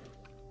know?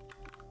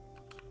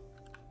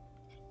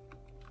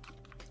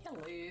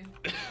 Hello.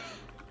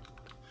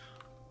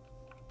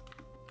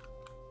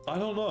 I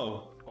don't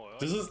know.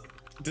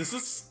 This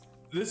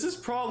is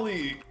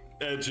probably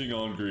edging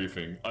on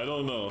griefing. I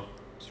don't know.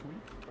 Sweet.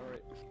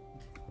 Alright.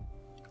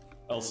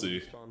 I'll see.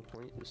 Spawn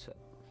point is set.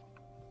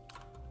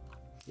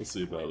 We'll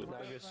see about it. Now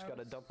I just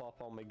gotta dump off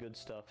all my good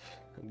stuff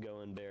and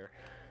go in there.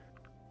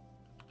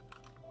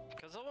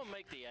 Can someone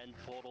make the end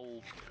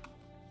portal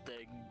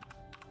thing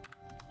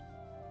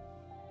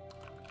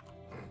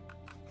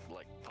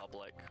like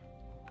public?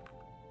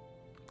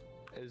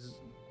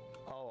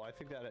 Oh, I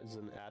think that is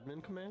an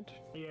admin command?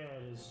 Yeah,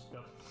 it is.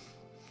 Yep.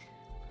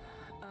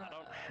 I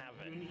don't have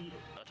it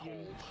at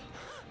all.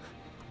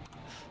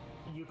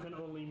 You can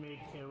only make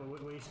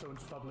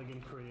waystones public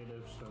and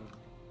creative, so.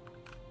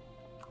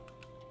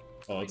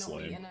 Oh, that's We're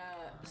not lame. meeting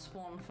a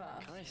spawn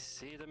first. Can I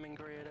see them in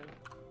creative?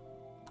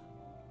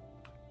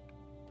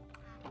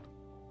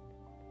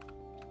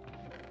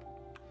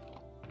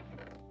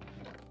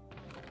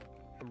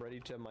 I'm ready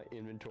to have my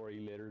inventory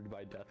littered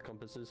by death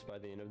compasses by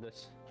the end of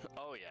this.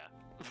 Oh yeah.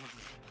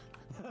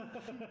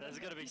 There's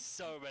gonna be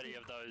so many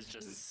of those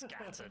just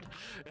scattered.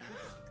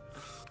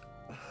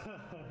 Oh,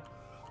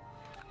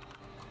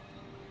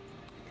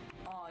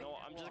 No, you know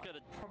I'm just what? gonna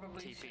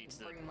Probably TP shouldn't to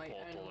the bring my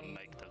portal own and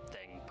make the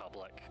thing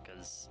public,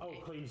 because Oh,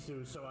 please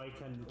do, so I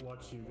can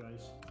watch you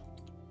guys.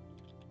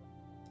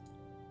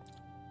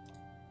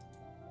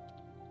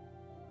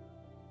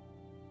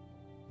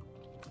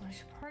 I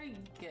should probably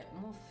get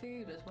more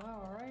food as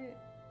well, right?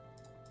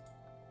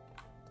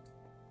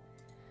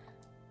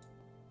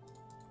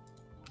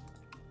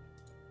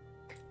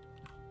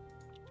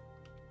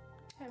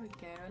 There we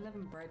go,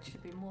 11 bread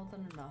should be more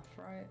than enough,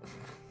 right?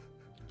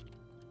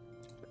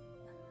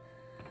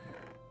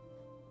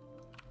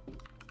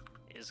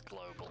 is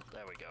global.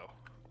 There we go.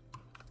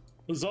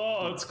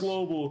 Huzzah, it's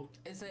global.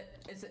 Is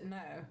it no?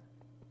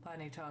 By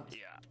any chance? Yeah,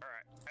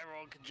 alright.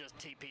 Everyone can just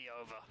TP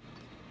over.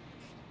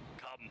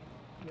 Come.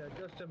 Yeah,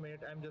 just a minute.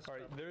 I'm just.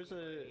 Alright, there's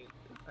a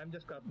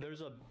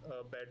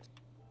bed.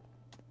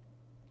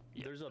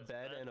 Yeah, there's a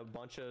bed and a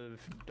bunch of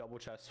double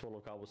chests full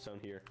of cobblestone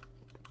here.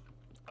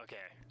 Okay.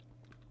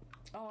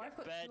 Oh, I've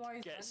got Bed, two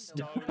eyes get and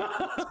stoned,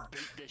 let's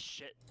beat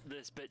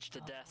this bitch to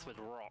death with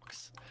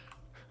rocks.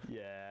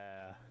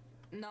 Yeah.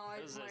 No,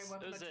 Who's my this?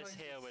 weapon Who's of this choice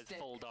here is with stick.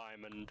 full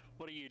diamond?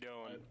 What are you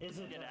doing? Is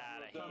it Get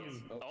out of Tommy?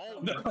 here.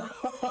 Oh,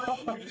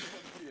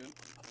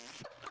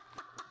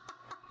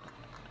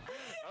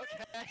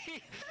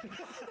 okay.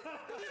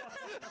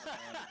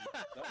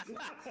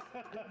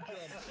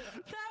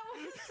 That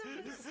was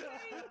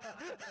insane!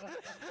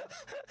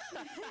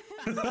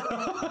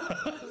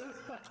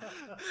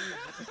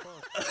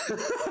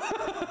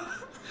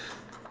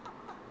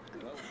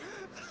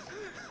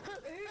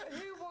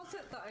 Who was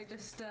it that I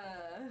just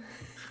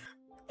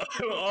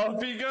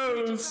Off he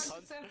goes.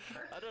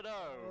 I don't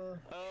know.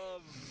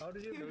 How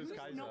did you It was do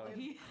Kaizo. Not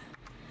me.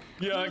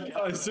 Yeah,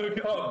 I still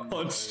got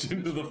punched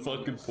into the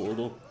fucking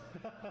portal.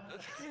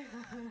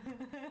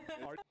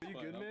 Are you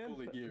good, I'm man?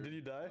 fully geared. Did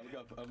you die?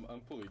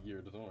 I'm fully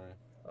geared, don't worry.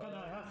 Can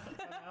I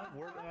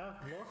have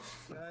blocks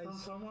from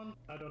someone?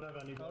 I don't have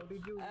any How blocks.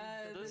 did you?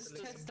 There's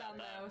a chest down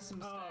there with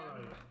some Oh,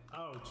 stone. right.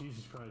 Oh,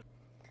 Jesus Christ.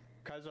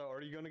 Kaizo,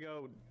 are you gonna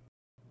go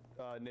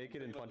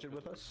naked and punch it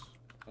with us?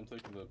 I'm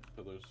taking the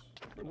pillars.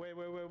 Wait.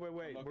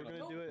 We're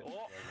gonna do it.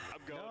 Oh,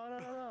 I'm going.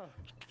 No.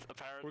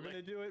 Apparently. We're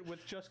gonna do it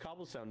with just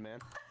cobblestone, man.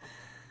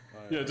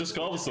 Yeah, just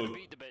cobblestone.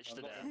 Beat the bitch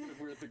to death.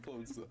 We're at the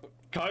close though.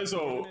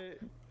 Kaizo,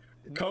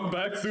 come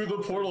back through the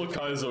portal,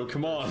 Kaizo.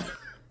 Come on.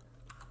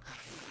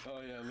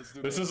 Oh yeah, let's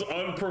do This is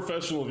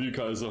unprofessional of you,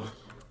 Kaizo.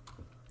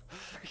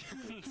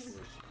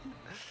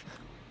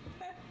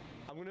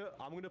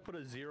 I'm gonna put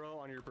a 0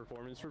 on your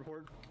performance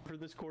report for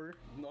this quarter.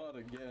 Not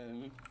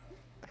again.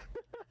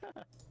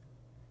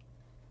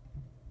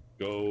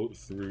 Go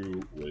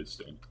through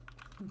Waystone.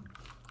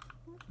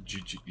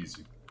 GG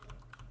easy.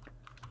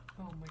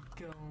 Oh my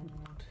god.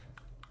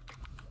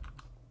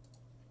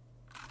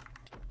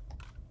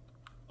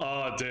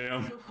 Ah,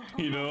 damn.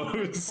 He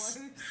knows.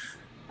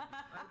 I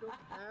don't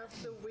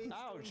have the way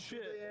Ow, to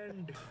shit. the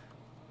end.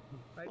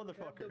 I don't have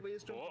the Motherfucker. way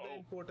to the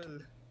end portal.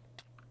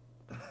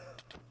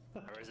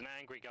 There is an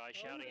angry guy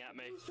shouting at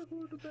me. To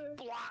go to bed.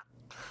 Blah!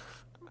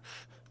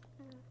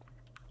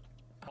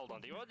 Hold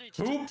on, do you want me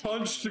to Who just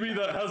punched me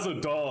that has a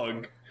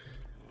dog?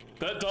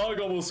 That dog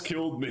almost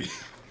killed me.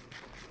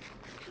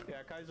 Yeah,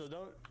 Kaizo,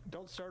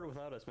 don't start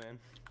without us, man.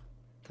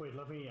 Wait,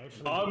 let me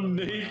actually. I'm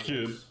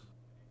naked.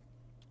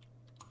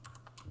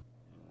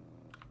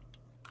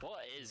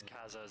 What is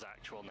Kazo's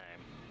actual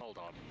name? Hold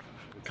on.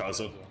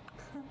 Kaizo.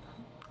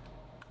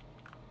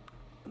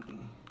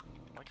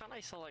 Why can't I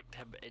select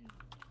him in...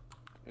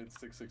 It's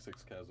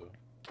 666 Kazo.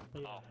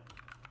 Yeah. Oh.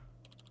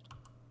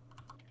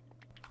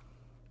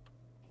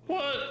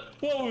 What?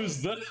 What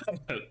was that?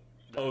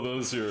 Oh,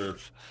 those are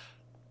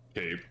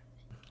Cape.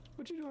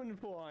 What you doing in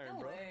full iron,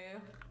 bro?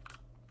 Hello.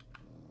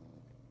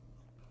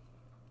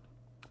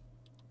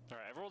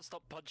 Alright, everyone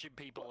stop punching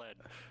people in.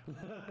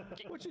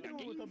 What you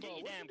doing with the bow? Get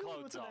your What damn you doing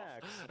clothes with an off.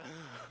 axe?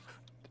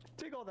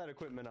 Take all that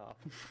equipment off.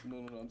 No,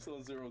 I'm still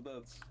at 0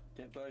 deaths.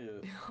 Can't die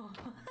yet.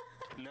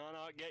 No,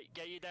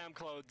 get your damn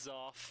clothes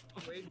off.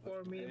 Wait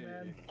for me,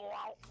 man.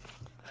 Wow.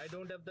 I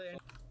don't have the.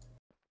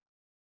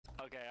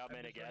 Okay, I'm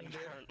in again,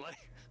 apparently.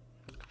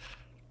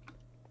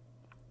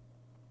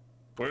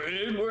 We're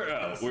in, we're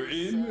out. We're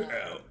in, we're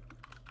out.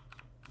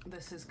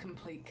 This is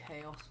complete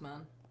chaos,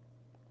 man.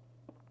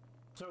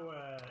 So,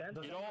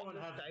 does You know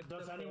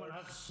anyone what?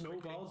 have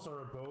snowballs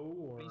or a bow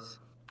or? Please.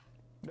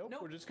 Nope,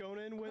 Nope. we're just going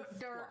in with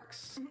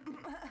Dirks.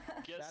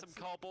 Get some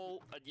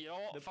cobble, and you know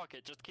what? Fuck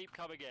it, just keep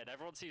coming in.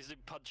 Everyone seems to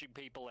be punching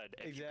people in.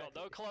 If you've got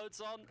no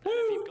clothes on, and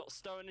if you've got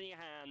stone in your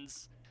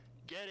hands,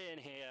 get in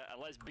here and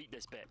let's beat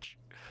this bitch.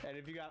 And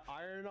if you got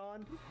iron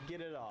on,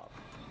 get it off.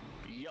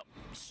 Yup,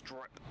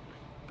 strip.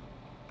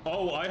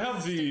 Oh, I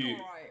have the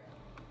Alright.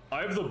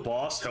 I have the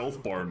boss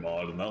health bar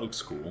mod, and that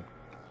looks cool.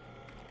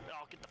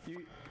 Oh, get the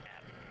You,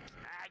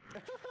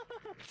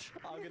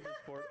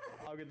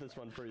 I'll get this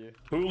one for you.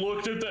 Who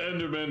looked at the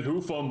Enderman? Who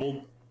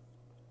fumbled?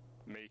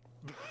 Me.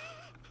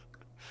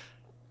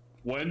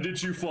 When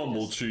did you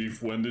fumble,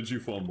 Chief? When did you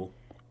fumble?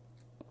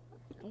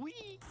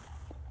 Wee.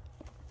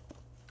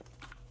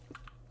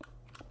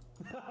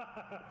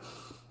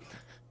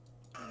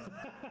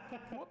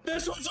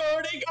 This one's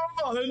already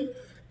gone!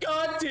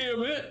 God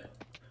damn it!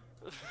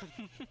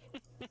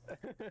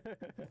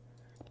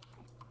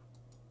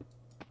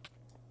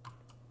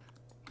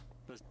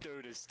 This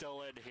dude is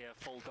still in here,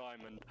 full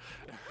diamond.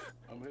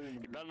 I'm hitting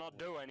You the better not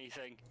do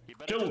anything. You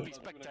better Kill just him.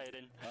 be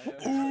spectating. I am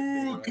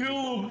Ooh, spectating. kill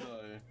I him. just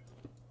don't die.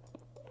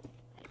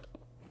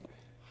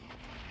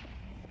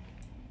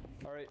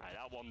 Alright, Alright,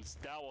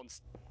 that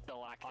one's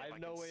still active. I have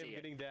no way of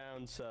getting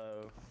down,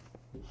 so...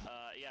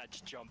 Yeah,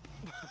 just jump.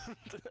 I'm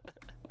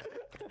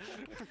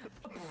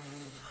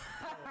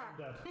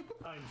dead.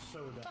 I'm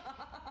so dead.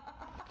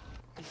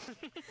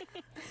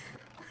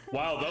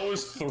 Wow, that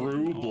was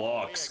through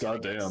blocks. We are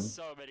gonna God get damn.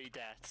 So many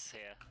deaths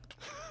here.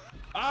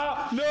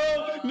 Ah!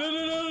 No! No! No! No!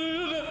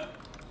 No! No!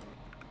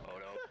 Oh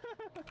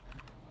no.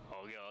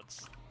 Oh god.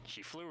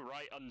 She flew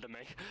right under me.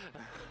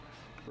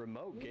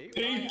 Remote gateway?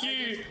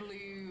 Pinky!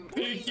 Blue.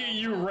 Pinky,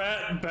 you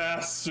rat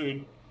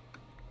bastard!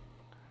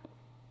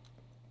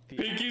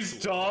 Pinky's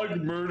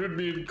dog murdered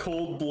me in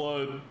cold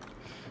blood.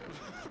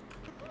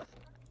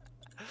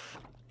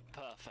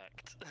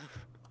 Perfect.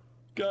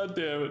 God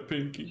damn it,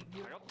 Pinky.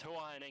 I got 2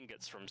 iron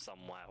ingots from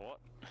somewhere. What?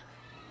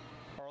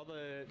 Are all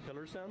the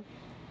pillars down?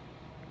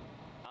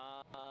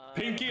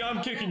 Pinky,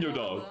 I'm kicking your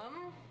dog.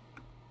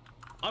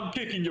 I'm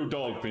kicking your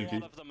dog, Pinky.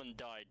 One of them and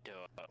died to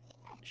it.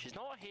 She's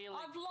not healing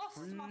I've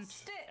lost my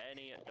stick.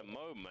 any at the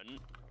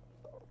moment.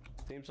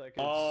 Seems like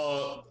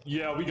it's...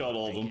 Yeah, we got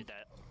all of them.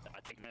 I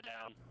think they're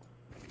down.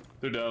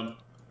 They're down.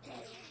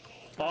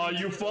 Ah,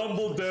 you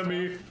fumbled,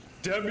 Demi.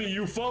 Demi,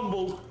 you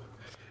fumbled.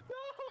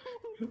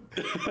 I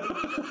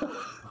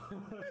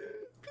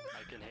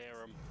can hear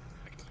them.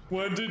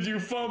 When did you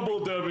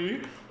fumble,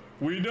 Demi?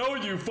 We know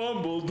you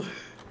fumbled.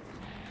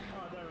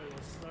 Oh, there he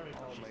is. There he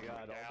Oh goes. my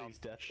god, all these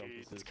death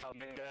She's bonuses.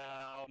 coming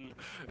down.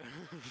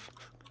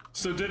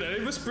 So did any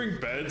of us bring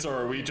beds, or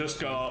are we just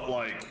gonna,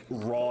 like,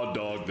 raw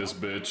dog this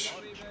bitch?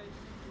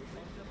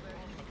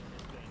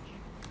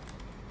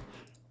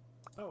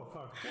 Oh,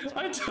 fuck.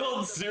 I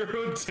dealt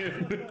 0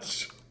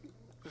 damage.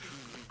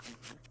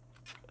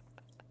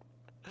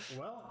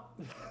 Well,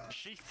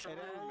 She threw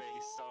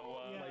me, so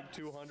Like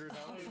 200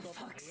 health?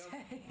 Fuck's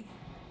sake.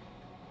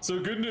 So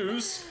good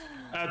news,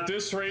 at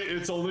this rate,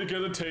 it's only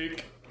gonna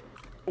take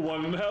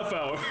 1.5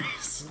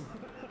 hours.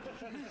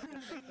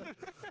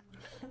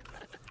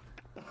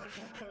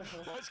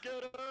 let's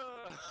go to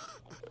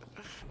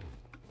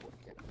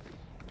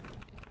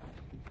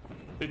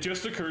It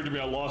just occurred to me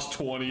I lost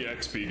 20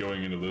 XP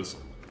going into this.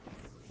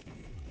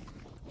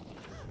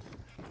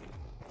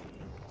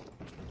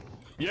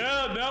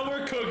 Yeah, now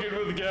we're cooking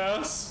with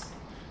gas.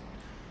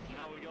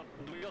 Now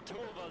we got 2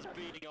 of us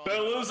beating on.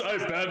 Fellas, I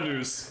have bad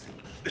news.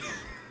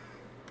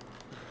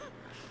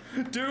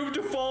 Doomed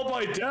to fall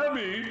by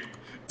Demi!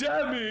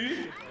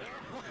 Demi!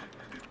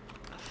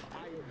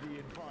 I am the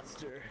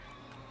imposter.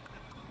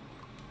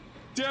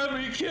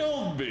 Demi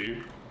killed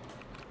me!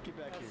 Get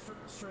back here.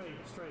 straight.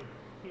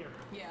 Here.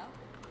 Yeah.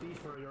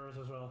 These were yours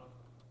as well.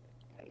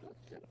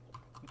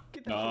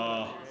 Get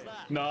that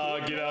Nah,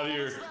 get out of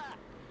here.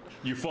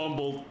 You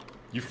fumbled.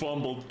 You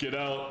fumbled. Get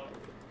out.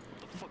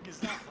 The fuck is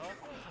that, huh?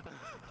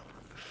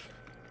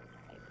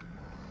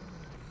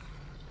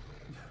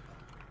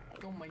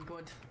 Oh my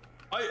god.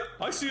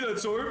 I see that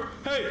sword.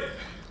 Hey!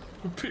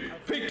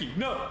 Pinky,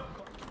 no!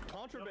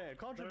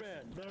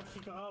 Contraband! There she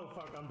goes. Oh,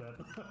 fuck, I'm dead.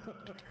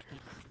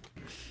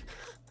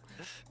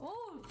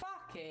 Oh,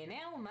 fucking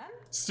hell, man.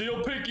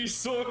 Steal Pinky's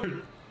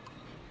sword!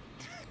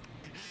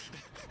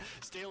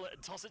 Steal it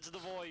and toss it to the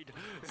void.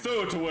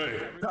 Throw it away!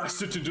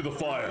 Cast it into the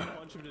fire!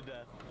 Punch him to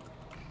death.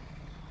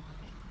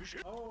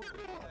 Oh,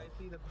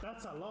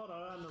 that's a lot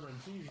of Enderman.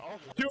 Jeez.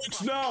 Do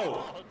it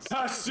now!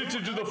 Cast it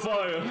into the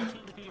fire!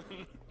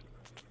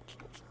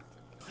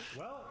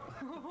 Well,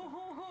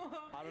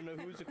 I don't know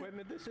whose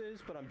equipment this is,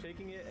 but I'm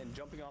taking it and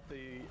jumping off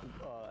the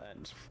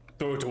end.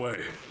 Throw it away.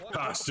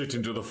 Cast it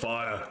into the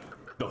fire.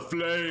 The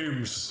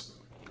flames!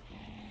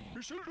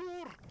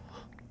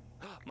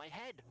 My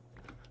head.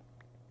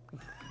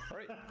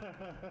 Alright.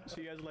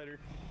 See you guys later.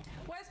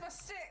 Where's my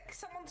stick?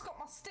 Someone's got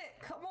my stick.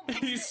 Come on, my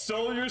He stick.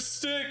 stole your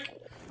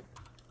stick!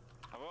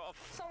 I've got a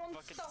Someone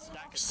fucking stole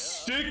stack my of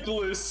stick. dirt.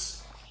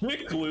 Stickless!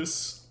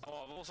 Stickless!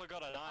 Oh, I've also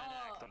got an iron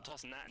axe. I'm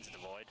tossing that into the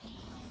void.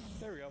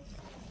 There we go.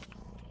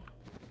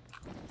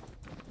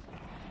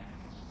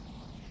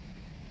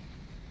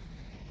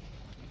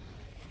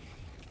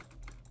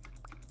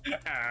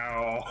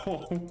 Ow!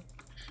 Alright,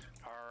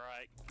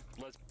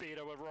 let's beat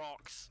her with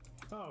rocks.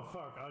 oh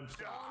fuck, I'm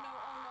stuck. Oh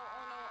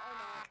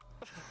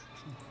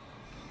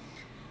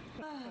no, oh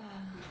no, oh no.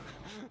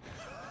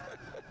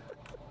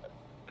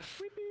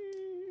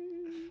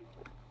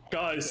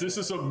 Guys, this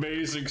is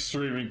amazing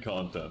streaming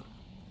content.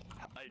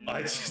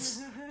 I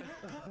just...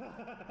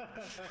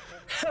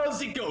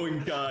 How's it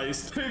going,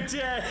 guys?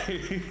 Today...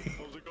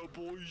 How's it go,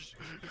 boys?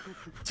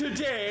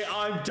 Today,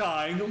 I'm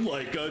dying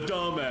like a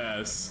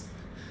dumbass.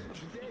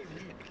 Today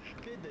we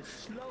did the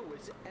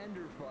slowest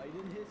ender fight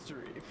in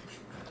history.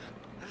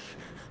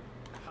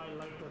 I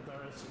like that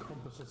there is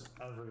compasses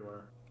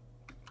everywhere.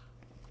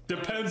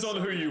 Depends on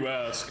who you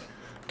ask.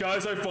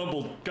 Guys, I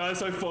fumbled.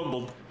 Guys, I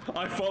fumbled.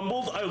 I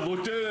fumbled, I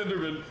looked at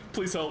Enderman.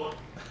 Please help.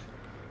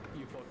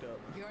 You fucked up.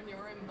 You're on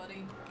your own,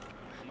 buddy.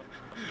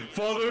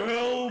 Father,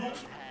 help!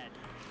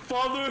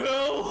 Father,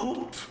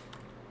 help!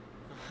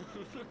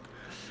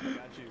 I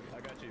got you. I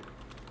got you.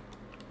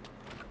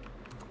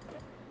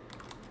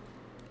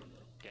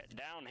 Get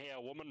down here,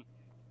 woman.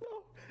 No,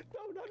 no,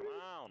 not Come me.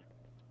 on.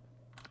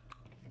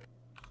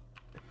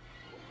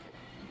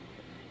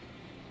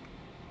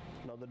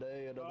 Another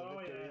day, another Oh,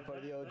 victory yeah. for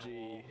the OG.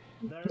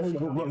 There's The road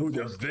of Among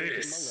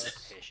this.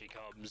 Us. Here she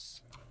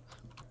comes.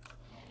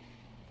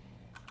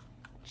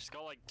 She's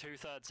got like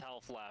 2/3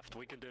 health left.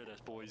 We can do this,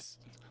 boys.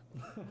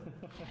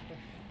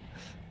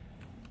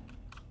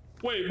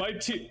 Wait, my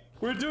team.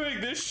 We're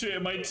doing this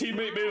shit. My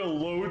teammate made a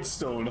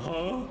lodestone,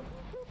 huh?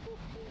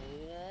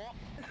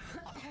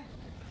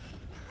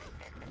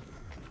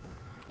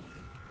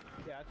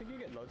 Yeah, I think you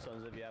get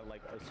lodestones if you have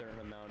like a certain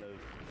amount of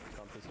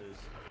compasses.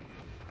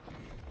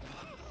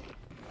 Like,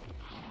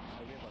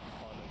 we have a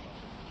ton of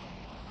compasses.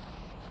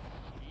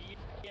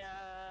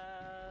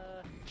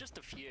 Yeah, just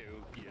a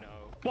few, you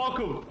know. Fuck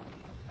him!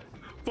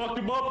 Fuck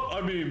him up!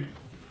 I mean,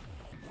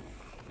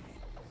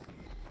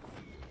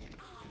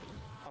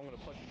 I'm gonna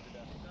punch you to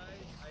death.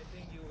 Guys, I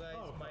think you guys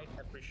might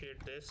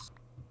appreciate this.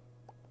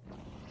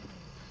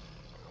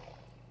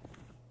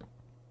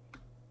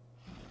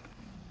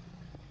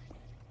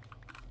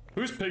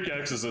 whose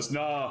pickaxe is this?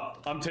 Nah,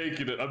 I'm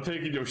taking it. I'm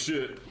taking your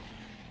shit.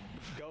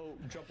 Go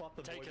jump off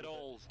the Take void it with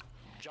all.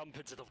 Jump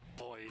into the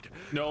void.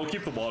 No, I'll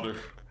keep the water.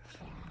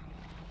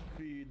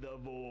 Feed the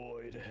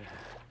void.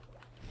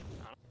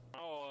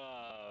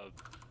 Oh,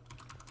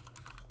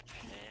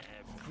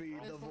 Feed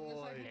As the long as I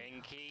void. can-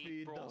 Pinky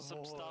Feed brought the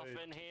some stuff void.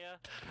 in here.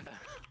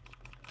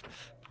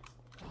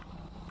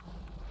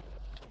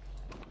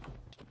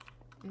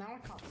 Now I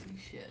can't see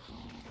shit.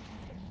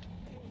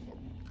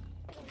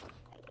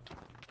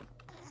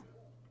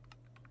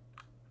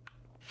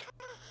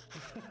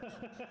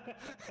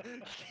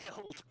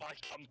 Killed by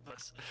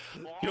compass.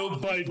 Oh,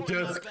 Killed by who's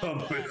putting death that bed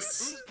compass.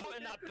 There? Who's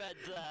putting that bed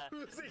there?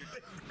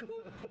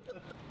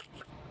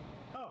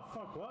 Oh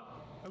fuck, what?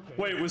 Okay.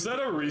 Wait, was that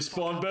a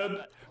respawn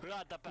bed? Who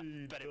had that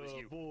bed? Bet it was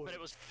you. Bet it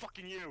was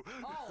fucking you.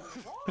 Oh,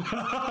 what?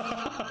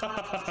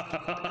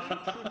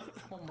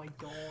 Oh my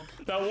god.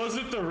 That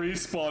wasn't the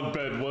respawn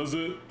bed, was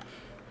it?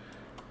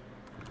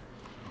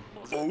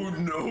 Oh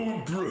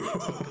no, bro. I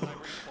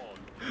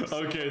respawned.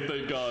 Okay,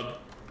 thank God.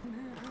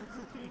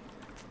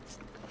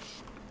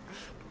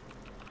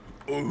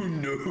 Oh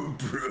no,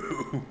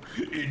 bro.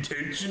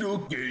 Intentional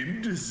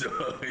game design.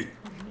 You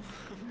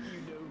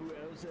know who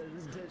else has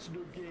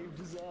intentional game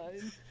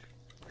design?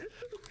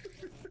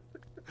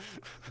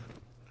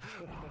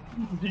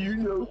 Do you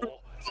know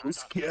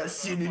who's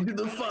casting into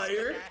the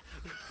fire?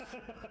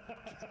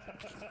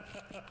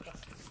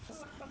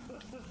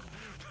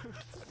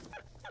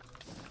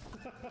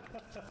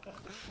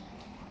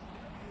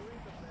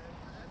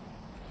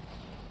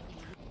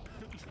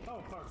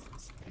 Oh fuck.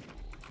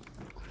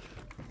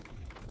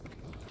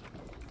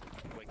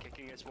 We're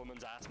kicking this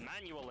woman's ass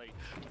manually.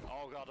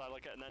 Oh god, I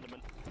look at an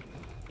enderman.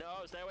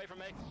 No, stay away from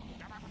me.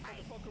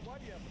 Motherfucker, why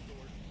do you have a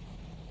sword?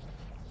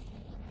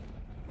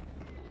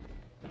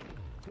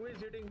 Who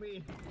is hitting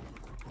me?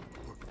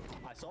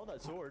 I saw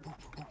that sword.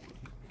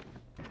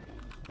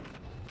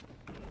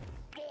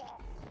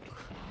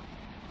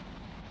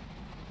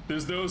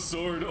 There's no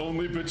sword,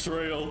 only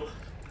betrayal.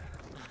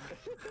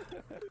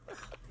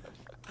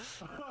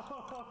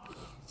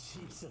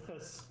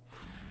 Jesus.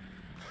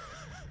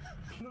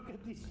 Look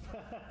at these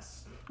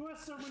beds. Who has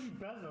so many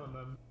beds on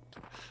them?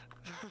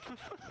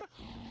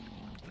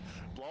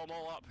 Blow them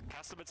all up.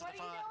 Cast them into What the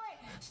are you fire.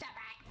 doing? Stop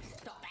it!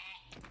 Stop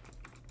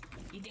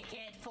it! You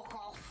dickhead, fuck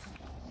off!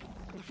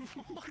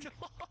 We're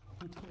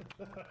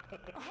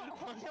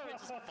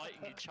just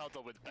fighting each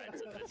other with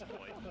beds at this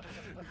point.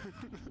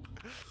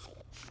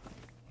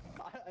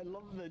 I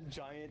love the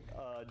giant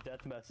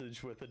death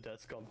message with a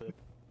desk on it.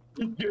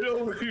 Get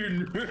over here,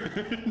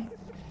 nerd!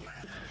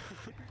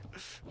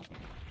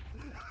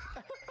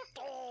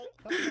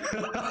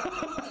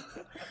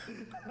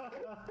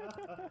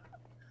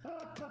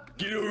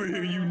 Get over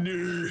here, you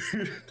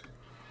nerd!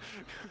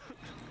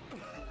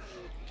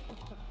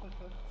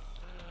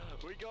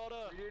 We got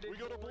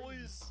her,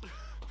 boys!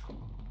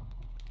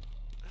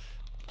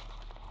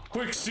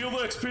 Quick, steal the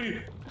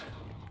XP!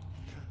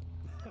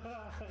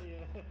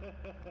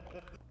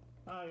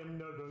 I am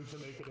not going to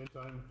make it in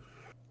time.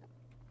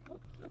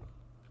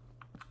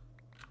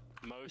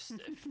 Most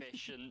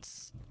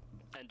efficient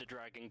Ender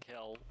Dragon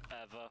kill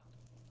ever.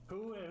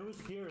 Whose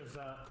gear is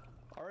that?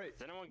 All right.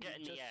 Is anyone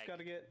getting the Just egg?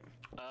 gotta get.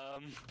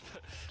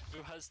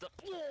 Who has the?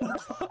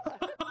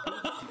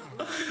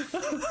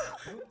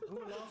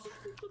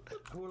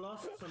 Who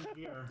lost some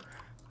gear?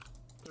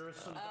 There is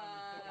some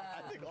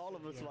I think all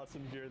of us lost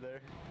some gear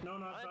there. No,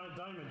 not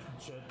diamond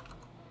shit.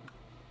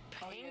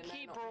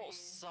 Pinky not brought me.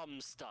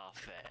 some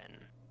stuff in.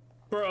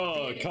 Bro, The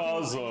only thing I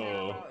care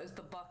Kazo! about is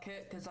the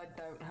bucket, because I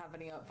don't have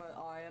any up for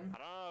iron. I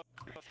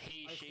don't know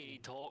if she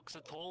talks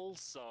at all,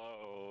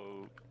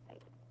 so.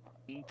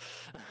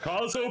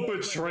 Kazo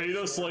betrayed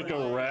us like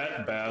a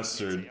rat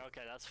bastard.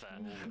 Okay, that's fair.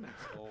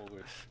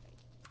 Always.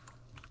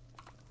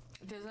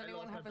 Does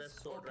anyone lost my have a best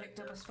or sword right picked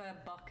up there. a spare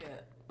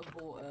bucket of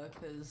water?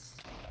 Because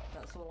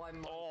that's all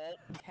I'm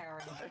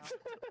caring about.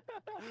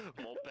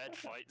 More bed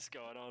fights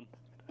going on.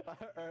 All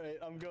right,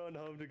 I'm going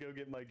home to go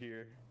get my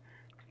gear.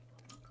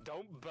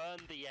 Don't burn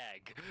the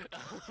egg.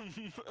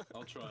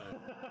 I'll try.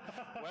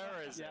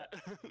 Where is Yeah,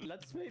 it?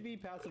 let's maybe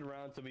pass it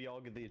around so we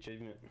all get the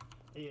achievement.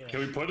 Yeah.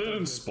 Can we put it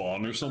in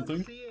spawn or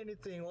something? See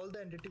anything? All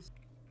the entities.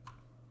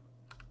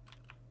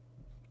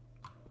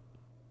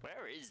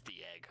 Where is the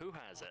egg? Who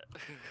has it?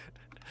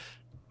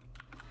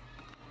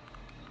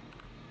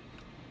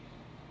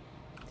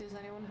 Does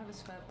anyone have a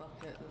spare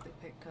bucket that they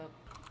picked up?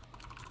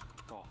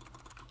 Oh.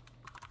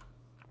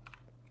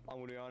 I'm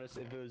gonna be honest,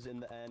 if it was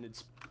in the end,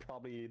 it's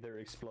probably either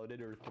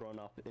exploded or thrown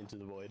up into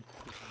the void.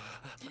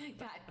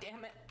 God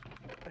damn it!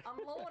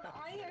 I'm low on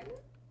iron.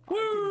 I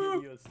can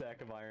give you a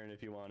stack of iron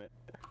if you want it.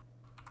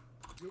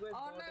 You guys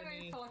Oh got no,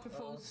 any? for like a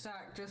full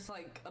stack, just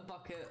like a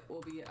bucket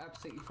will be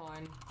absolutely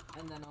fine,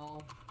 and then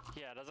I'll.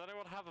 Yeah, does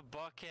anyone have a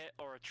bucket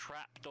or a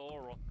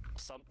trapdoor or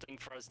something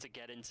for us to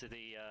get into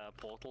the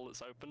portal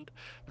that's opened?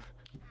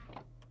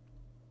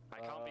 I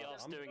can't be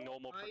asked doing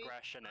normal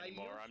progression I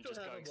anymore. I'm used to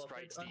just have a going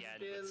straight to the bucket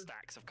end with until-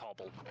 stacks of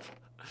cobble.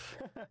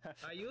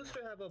 I used to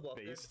have a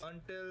bucket Based.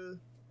 until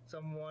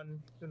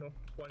someone,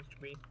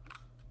 punched me.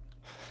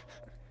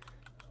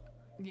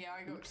 Yeah,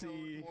 I got Oopsie.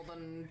 killed more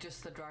than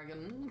just the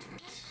dragon.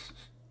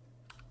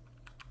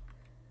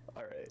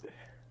 All right.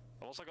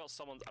 I've also got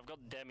someone's. I've got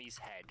Demi's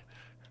head.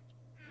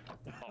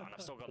 Oh, and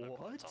I've still got no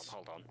clothes on.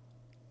 Hold on.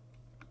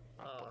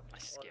 I'll put my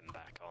skin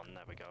back on.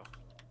 There we go.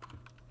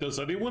 Does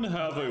anyone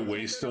have a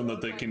waystone that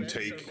they can I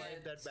take?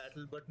 survived that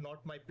battle, but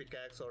not my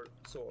pickaxe or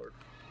sword.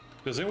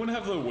 Does anyone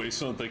have the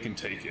waystone that they can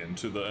take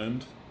into the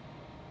end?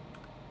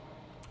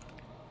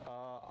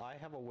 I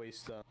have a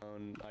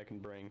waystone I can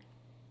bring.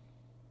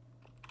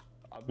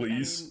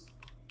 Please?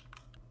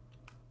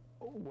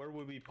 I mean, where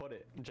would we put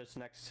it? Just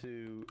next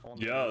to... on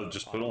the Yeah,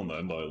 just put it on the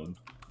end island.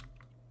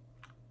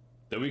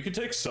 Then we could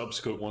take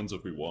subsequent ones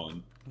if we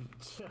want.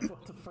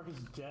 What the fuck is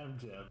Jam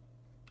Jam?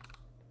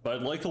 But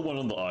I'd like the one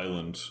on the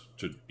island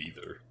to be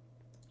there.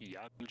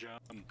 Yum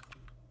jum.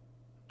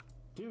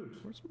 Dude,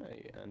 Where's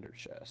my ender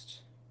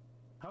chest?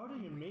 how do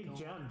you make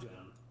Jam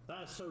Jam?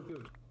 That is so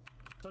good.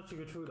 Such a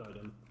good food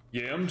item.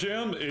 Yam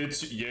jam?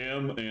 It's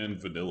yam and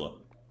vanilla.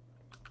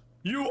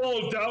 You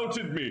all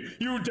doubted me!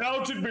 You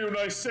doubted me when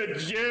I said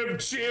yam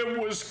jam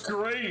was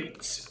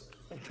great!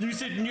 You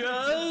said,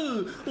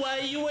 no! Why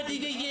are you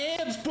wanting the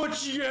yams?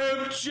 But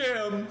yam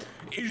jam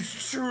is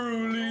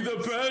truly the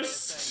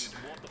best!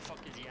 What the fuck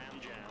is yam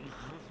jam?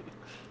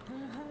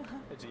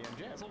 It's a yam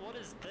jam. So what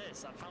is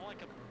this? I found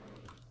like a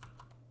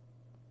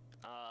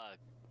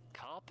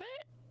carpet?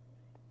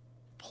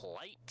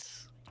 Plate?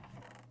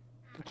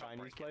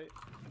 Chinese plate?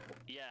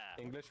 Yeah.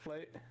 English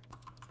plate?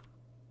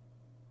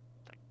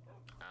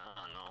 I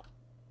don't know.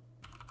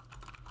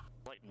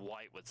 Like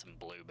white with some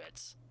blue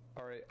bits.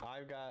 Alright,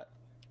 I've got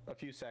a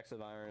few sacks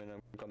of iron and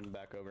I'm coming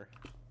back over.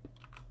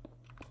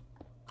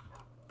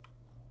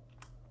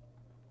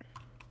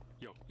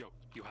 Yo,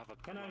 you have a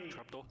Can I-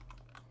 trapdoor?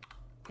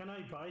 Can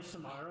I buy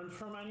some iron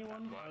from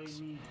anyone?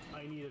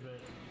 I need a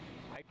bit.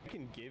 I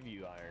can give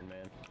you iron,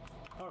 man.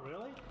 Oh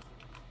really?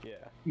 Yeah.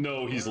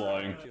 No, he's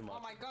lying. Too much. Oh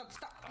my god,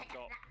 stop! I've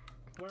got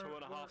Where,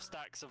 2.5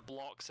 stacks of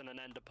blocks and an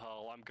ender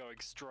pearl. I'm going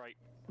straight.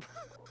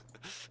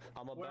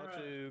 I'm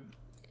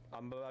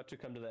about to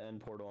come to the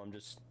end portal. I'm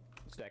just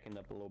stacking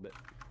up a little bit.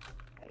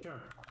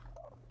 Sure.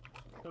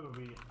 That would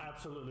be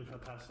absolutely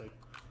fantastic.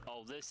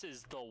 Oh, this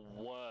is the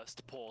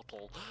worst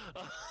portal.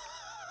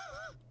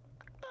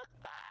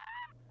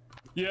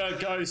 Yeah,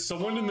 guys,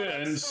 someone in the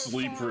end so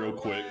sleep far real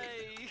quick.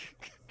 away.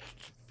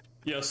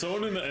 Yeah,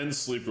 someone in the end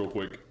sleep real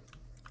quick.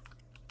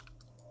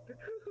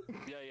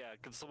 Yeah.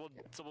 Can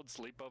someone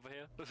sleep over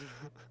here?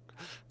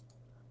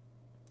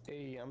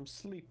 Hey, I'm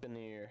sleeping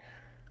here.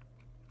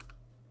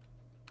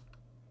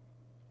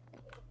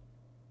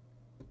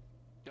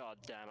 God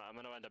damn it, I'm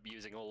gonna end up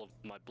using all of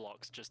my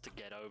blocks just to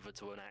get over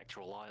to an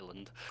actual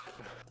island.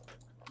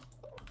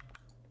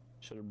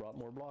 Should have brought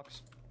more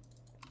blocks.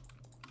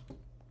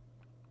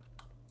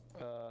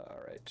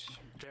 Alright.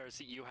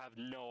 Darcy, you have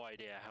no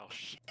idea how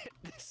shit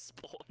this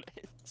spawn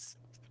is.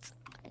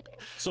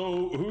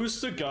 So, who's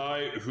the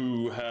guy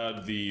who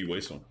had the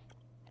waystone?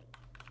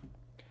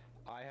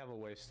 I have a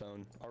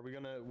waystone. Where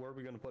are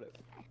we gonna put it?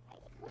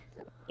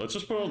 Let's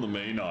just put it on the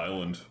main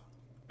island.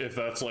 If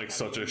that's like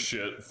such a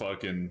shit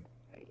fucking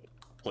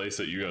place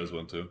that you guys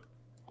went to.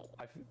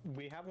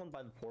 We have one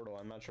by the portal.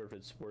 I'm not sure if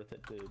it's worth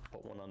it to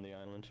put one on the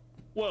island.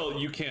 Well,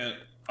 you can't.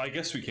 I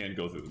guess we can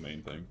go through the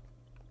main thing.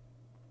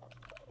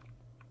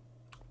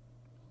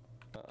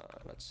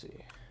 Let's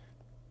see.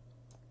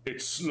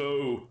 It's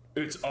slow.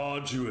 It's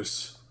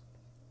arduous.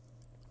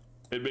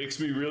 It makes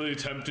me really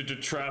tempted to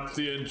trap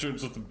the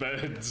entrance with the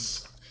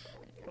beds.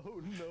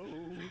 Oh no.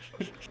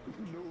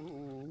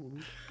 No.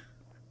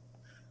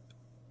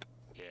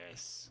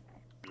 Yes.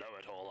 Blow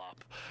it all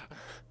up.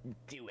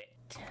 Do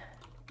it.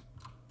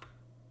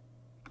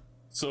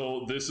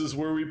 So this is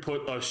where we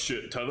put a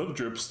shit ton of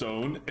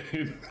dripstone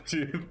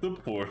into the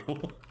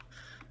portal.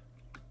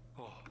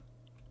 Oh.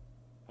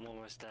 I'm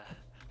almost there.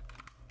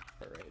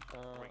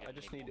 Alright, I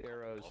just need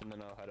arrows and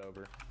then I'll head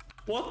over.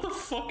 What the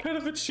fuck kind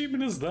of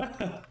achievement is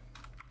that?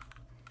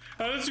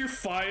 How did you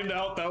find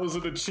out that was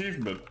an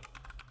achievement?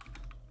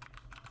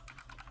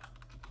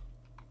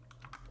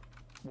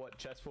 What,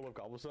 chest full of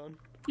cobblestone?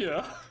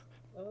 Yeah.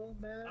 Oh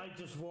man. I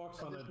just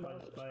walked on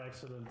it by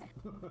accident.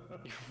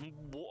 You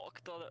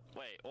walked on it.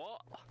 Wait,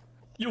 what?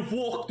 You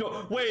walked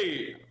on.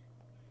 Wait.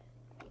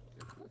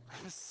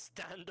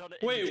 Stand on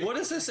it. Wait, what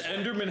does this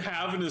Enderman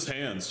have in his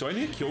hands? Do I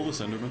need to kill this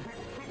Enderman?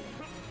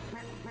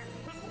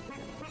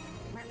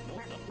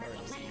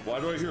 Why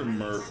do I hear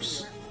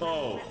merps?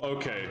 Oh,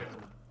 okay.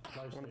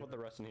 I'm gonna put the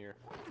rest in here.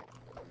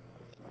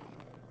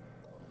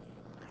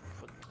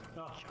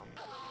 Oh,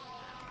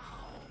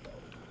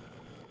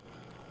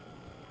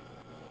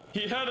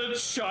 He had a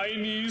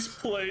Chinese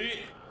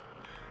plate.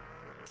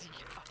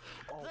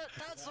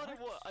 That's what it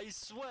was. I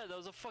swear there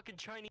was a fucking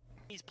Chinese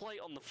plate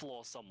on the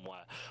floor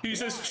somewhere.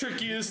 He's as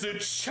tricky as the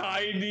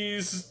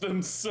Chinese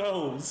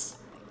themselves.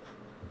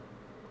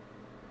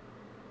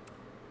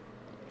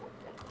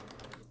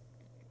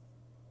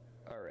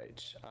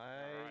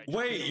 Alright,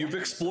 Wait, you've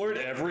explored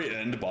every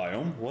end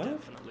biome? What?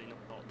 Definitely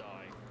not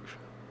die.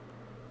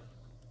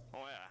 Oh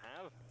yeah,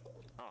 I have.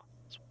 Oh,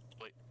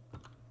 sweet.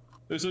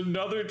 There's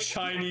another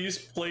Chinese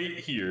plate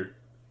here.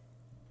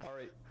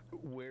 Alright,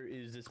 where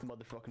is this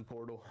motherfucking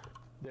portal?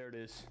 There it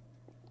is.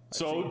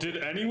 So, did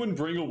anyone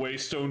bring a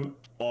waystone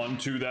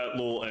onto that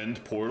little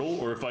end portal,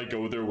 or if I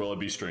go there, will I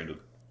be stranded?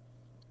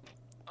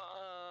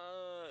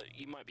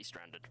 You might be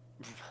stranded.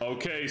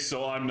 Okay,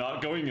 so I'm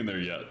not going in there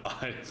yet.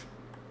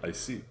 I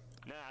see.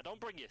 Nah, don't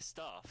bring your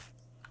stuff.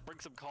 Bring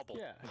some cobble.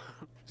 Yeah,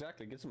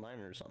 exactly. Get some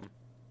iron or something.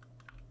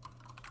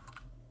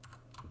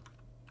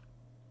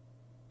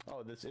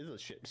 Oh, this is a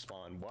shit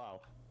spawn.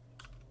 Wow.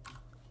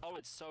 Oh,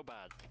 it's so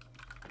bad.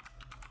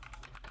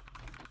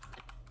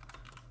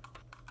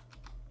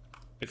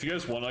 If you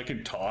guys want, I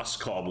can toss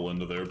cobble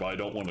into there, but I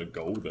don't want to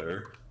go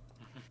there.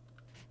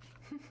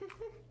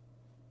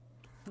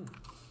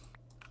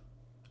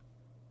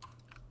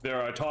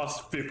 There, I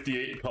tossed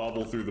 58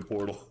 cobble through the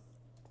portal.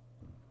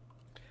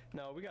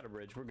 No, we got a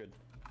bridge. We're good.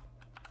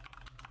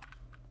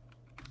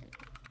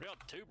 We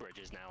got 2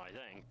 bridges now, I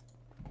think.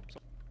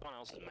 Someone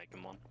else is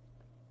making one.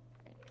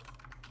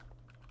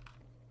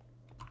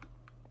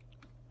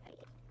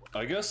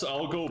 I guess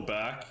I'll go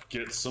back,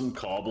 get some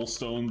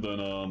cobblestone,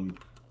 then,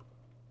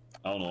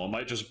 I don't know, I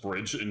might just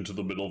bridge into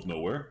the middle of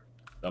nowhere.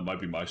 That might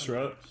be my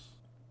strat.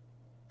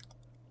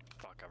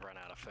 Fuck, I've run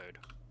out of food.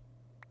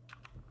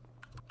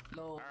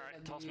 Lord,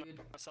 Alright, toss dude.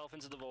 myself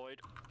into the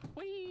void.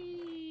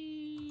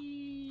 Whee!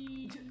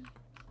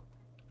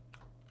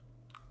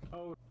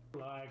 oh,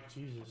 lag,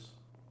 Jesus.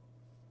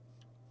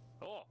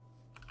 Oh,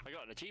 I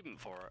got an achievement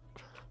for it.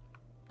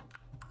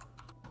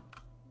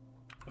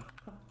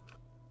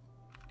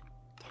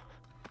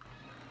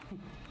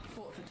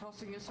 What, for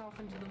tossing yourself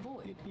into the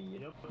void?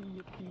 Yep.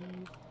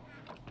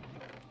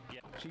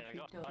 Yeah, I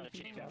got an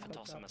achievement for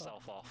tossing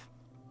myself off.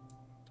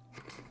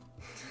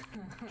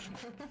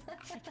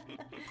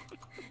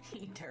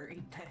 You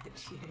dirty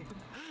bitch, you.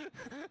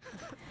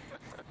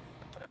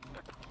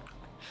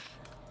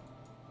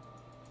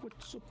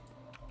 What's up?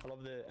 I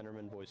love the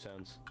Enderman voice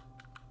sounds.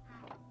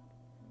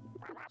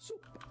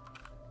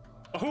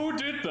 Who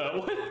did that?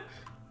 What?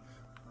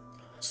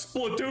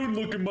 Splatoon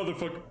looking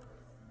motherfucker.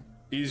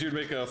 Easier to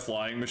make a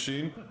flying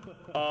machine?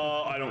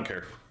 I don't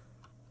care.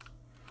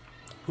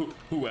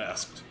 Who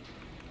asked?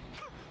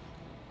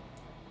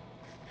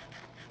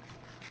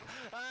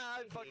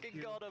 I fucking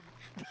got him.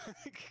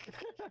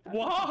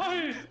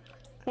 Why?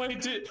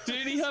 Wait, did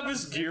he have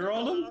his gear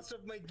on him? Last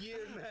of my gear,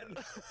 man.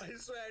 I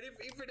swear,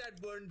 if it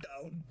had burned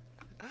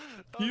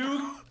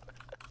down.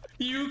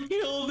 You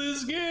killed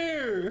his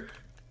gear.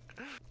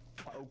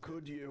 How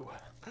could you?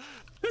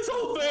 His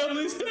whole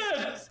family's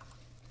dead.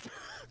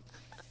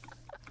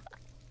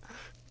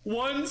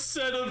 One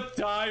set of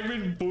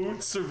diamond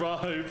boots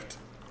survived.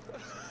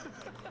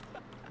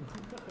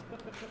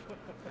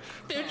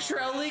 They're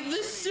trolling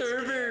the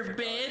server.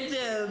 Ban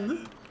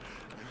them.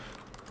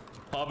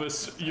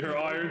 Hobbs, your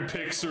iron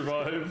pick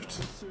survived.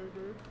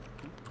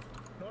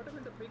 Not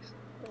even the pigs.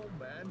 Oh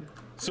man.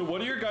 So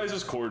what are your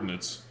guys'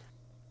 coordinates?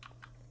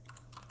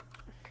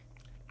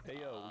 Hey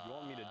yo, you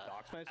want me to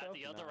dox myself? At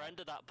the other end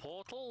of that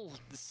portal,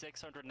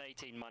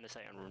 618 minus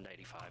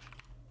 885.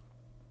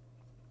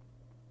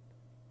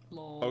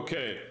 Lol.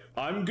 Okay,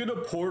 I'm gonna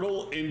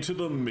portal into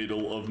the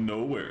middle of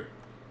nowhere.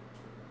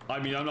 I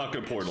mean, I'm not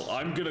gonna portal.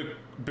 I'm gonna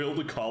build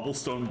a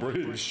cobblestone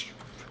bridge.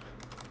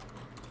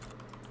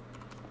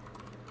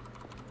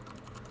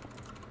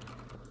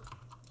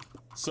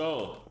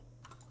 So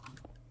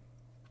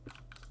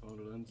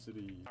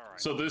City.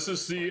 this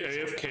is the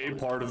AFK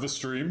part of the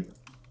stream,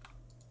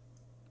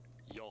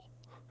 Yo.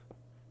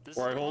 This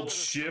where is I hold part of the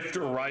Shift,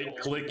 stream where we right all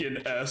click,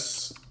 and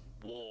S.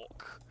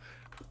 Walk.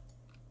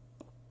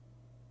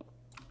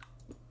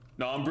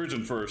 No, I'm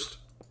bridging first.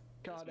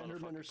 God, This Endermen are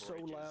motherfucker so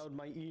bridges. loud,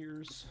 my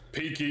ears.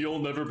 Peaky, you'll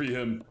never be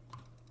him.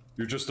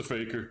 You're just a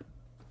faker.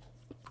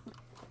 I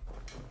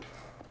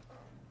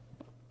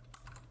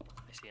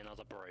see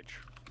another bridge.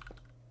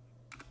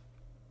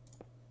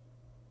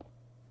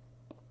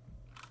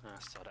 Ah,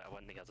 sorry, I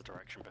went the other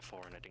direction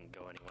before and it didn't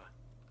go anywhere.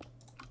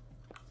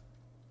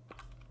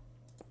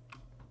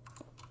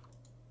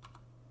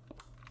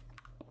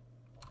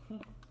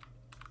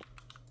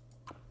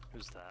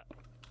 Who's that?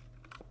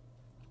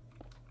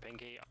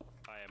 Pinky,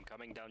 I am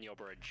coming down your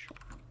bridge.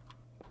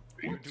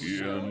 Pinky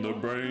and the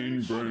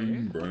brain.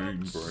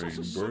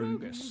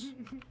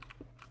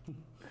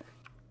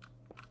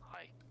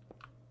 Hi.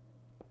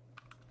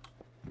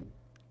 Do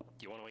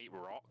you want to eat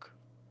rock?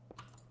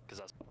 Because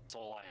that's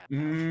all I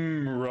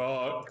have.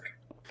 Rock.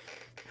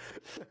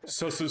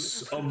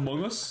 Sus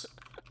Among Us?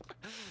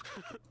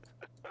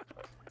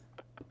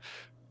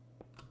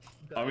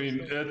 I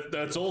mean,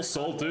 that's all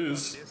salt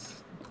is.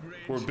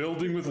 We're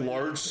building with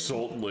large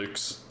salt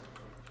licks.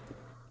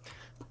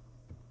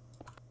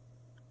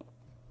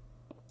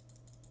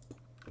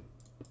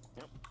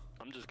 Yep,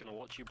 I'm just gonna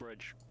watch you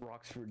bridge.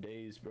 Rocks for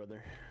days,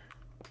 brother.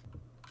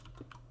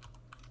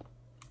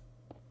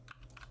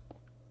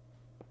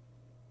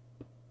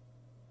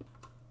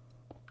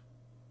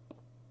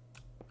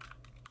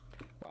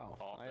 Wow,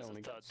 Oh, I there's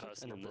only a got third 6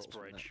 person on ender this pearls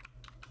from that. bridge.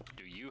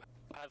 Do you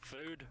have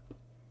food?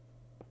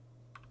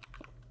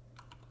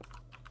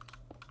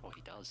 Oh,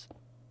 he does.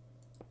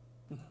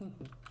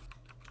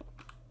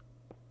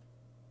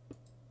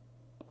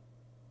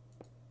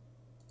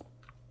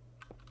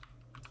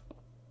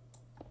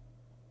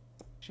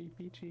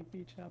 Cheapy,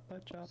 cheapy, choppa,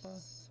 choppa.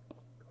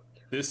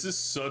 This is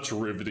such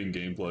riveting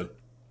gameplay.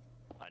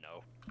 I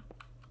know.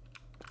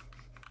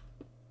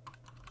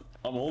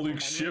 I'm holding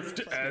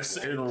Shift, S,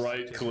 and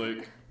right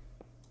click.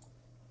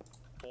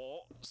 Oh,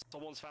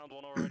 someone's found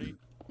one already.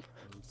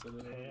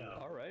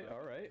 Alright,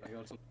 alright. I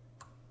got some.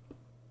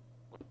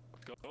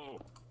 Go.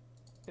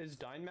 Is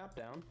Dine map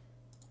down?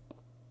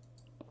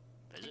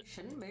 Is it? It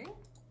shouldn't be.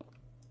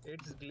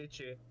 It's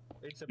glitchy.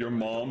 It's Your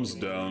mom's you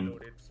need to down.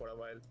 reload it for a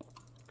while.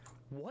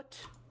 What?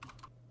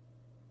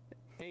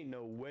 Ain't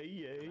no way,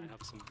 yay. I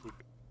have some food.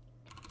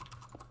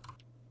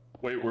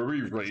 Wait, were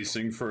we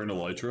racing for an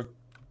elytra?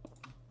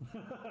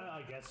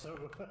 I guess so.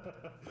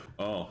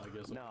 Oh. I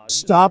guess. Nah, it's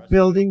just Stop rest-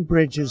 building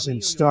bridges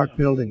and start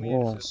building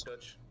walls.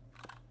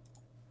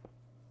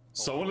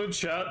 Someone in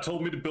chat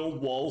told me to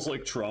build walls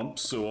like Trump,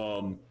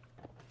 so,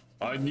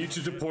 I need to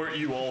deport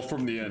you all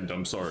from the end,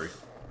 I'm sorry.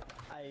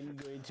 I'm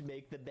going to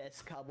make the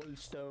best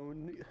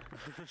cobblestone.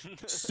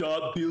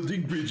 Stop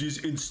building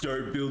bridges and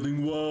start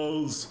building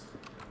walls.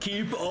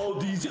 Keep all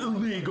these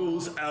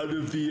illegals out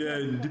of the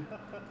end.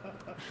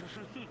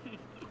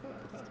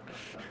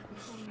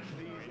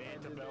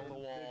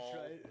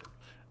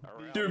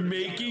 They're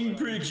making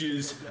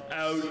bridges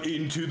out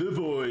into the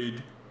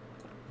void.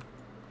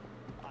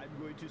 I'm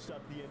going to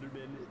stop the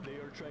Endermen. They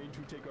are trying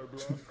to take our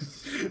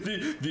blocks.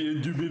 The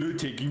Endermen are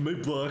taking my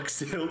blocks.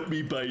 Help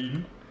me,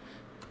 Biden.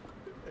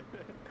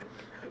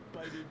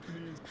 Biden,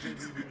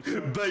 please.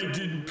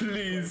 Biden,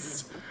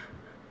 please.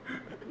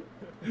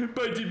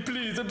 Biden,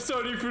 please. I'm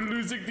sorry for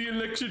losing the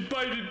election.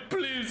 Biden,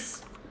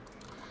 please.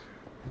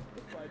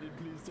 Biden,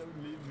 please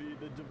don't leave me.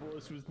 The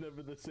divorce was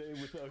never the same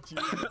without you.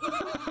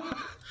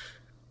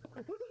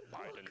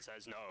 Biden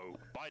says no.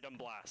 Biden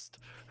blast.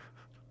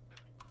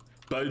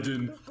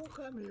 Biden.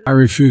 I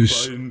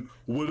refuse. Biden.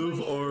 What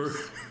of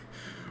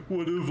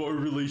our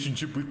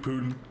relationship with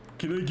Putin?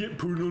 Can I get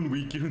Putin on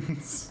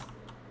weekends?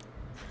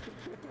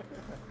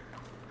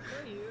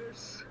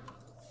 Years.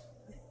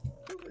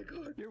 Oh my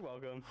god. You're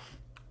welcome.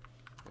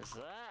 What's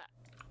that?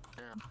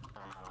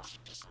 Oh,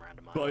 just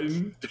random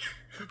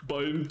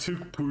Biden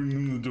took Putin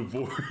in the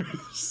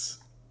divorce.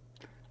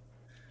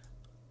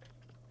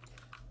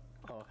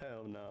 Oh,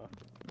 hell no.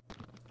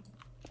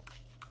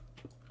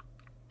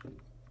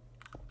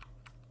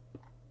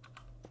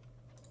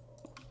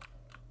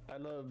 I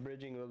love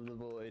bridging over the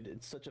void.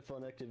 It's such a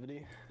fun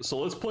activity. So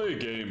let's play a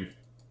game.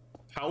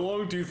 How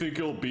long do you think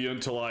it'll be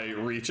until I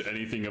reach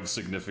anything of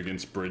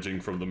significance bridging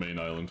from the main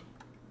island?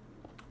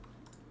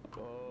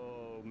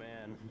 Oh,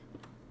 man.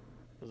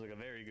 This is like a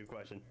very good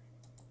question.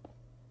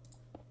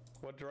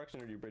 What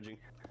direction are you bridging?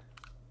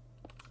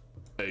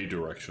 A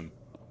direction.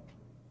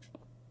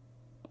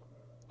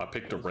 I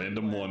picked a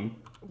random one.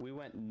 We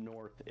went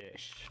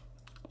north-ish.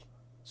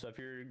 So if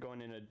you're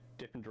going in a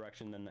different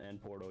direction than the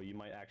end portal, you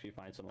might actually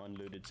find some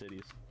unlooted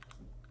cities.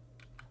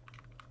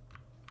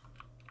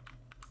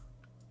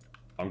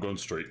 I'm going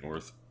straight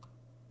north.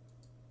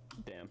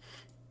 Damn.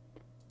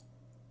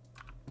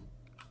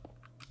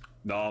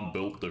 Nah, I'm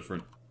built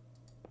different.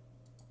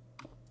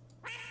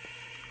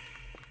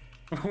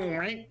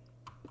 Why?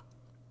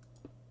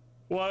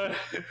 Why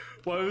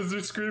was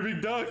there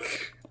screaming duck?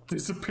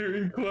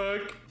 Disappearing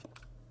quack?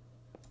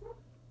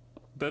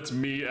 That's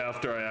me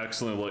after I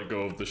accidentally let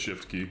go of the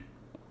shift key.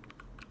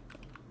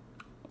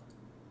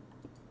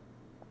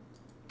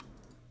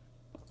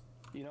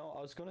 You know,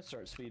 I was gonna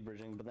start speed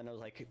bridging, but then I was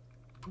like,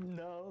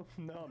 no,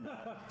 I'm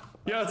not.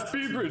 Yeah,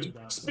 speed bridge!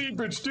 Speed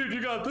bridge, dude,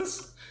 you got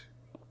this!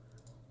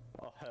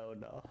 Oh, hell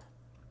no.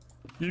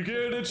 You get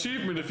an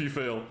achievement if you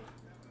fail.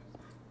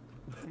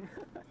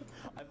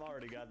 I've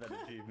already got that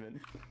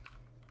achievement.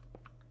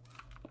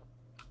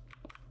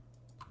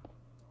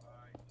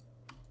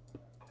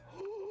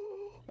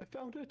 I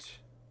found it.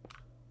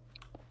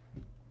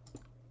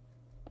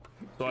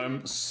 So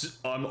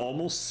I'm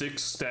almost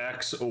 6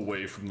 stacks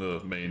away from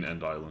the main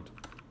end island.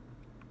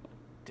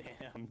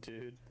 Damn,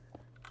 dude.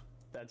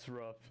 That's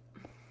rough.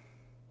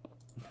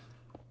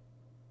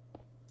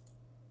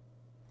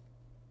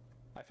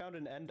 I found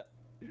an end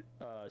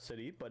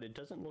city, but it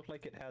doesn't look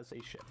like it has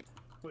a ship.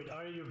 Wait,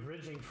 are you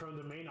bridging from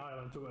the main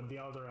island to the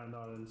other end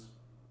islands?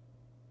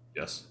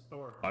 Yes.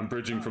 Or I'm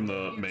bridging from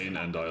the main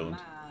end island.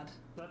 Mad.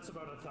 that's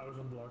about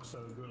 1,000 blocks, so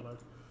good luck.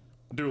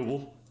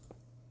 Doable.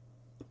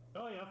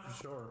 Oh yeah, for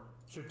sure.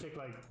 Should take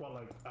like what,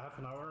 like half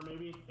an hour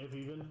maybe, if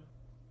even.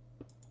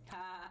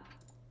 Ha.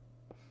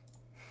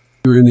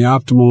 You're in the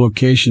optimal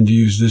location to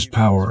use this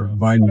power.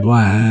 Biden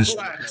blast.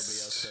 Nobody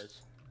else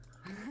does.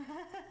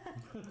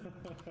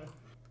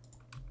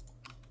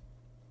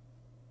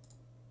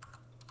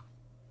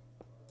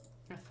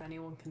 If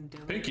anyone can do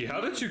it. Pinky,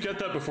 how did you get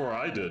that before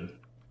I did?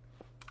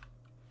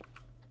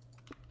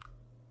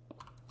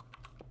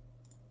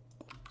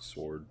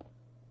 Sword.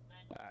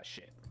 Ah,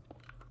 shit.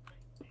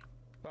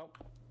 Well,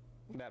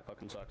 that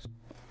fucking sucks.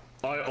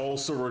 I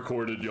also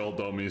recorded y'all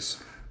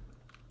dummies.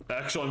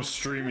 Actually, I'm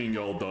streaming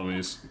y'all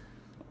dummies.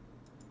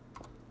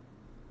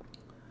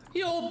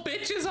 Yo,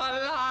 bitches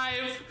are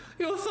live!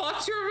 You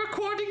thought you were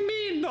recording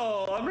me?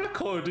 No, I'm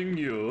recording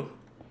you.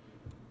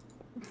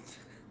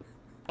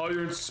 Oh,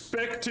 you're in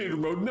spectator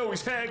mode? No,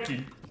 he's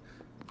hacking.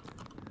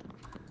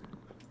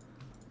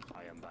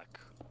 I am back.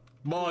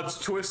 Mods,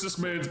 twist this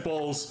man's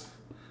balls.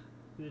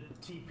 The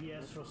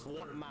TPS was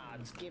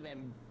Mods, give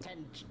him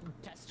 10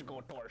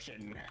 testicle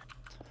torsion.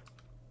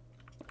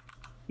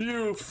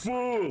 You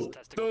fool!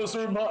 Those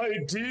are my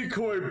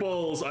decoy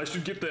balls! I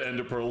should get the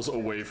ender pearls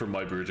away from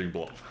my bridging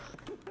block.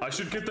 I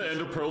should get the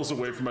ender pearls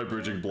away from my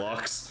bridging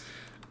blocks.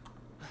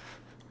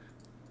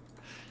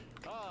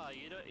 Ah,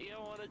 you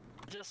don't want to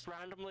just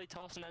randomly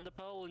toss an ender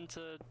pearl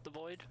into the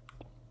void?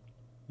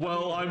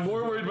 Well, I'm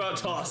more worried about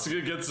tossing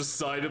against the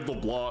side of the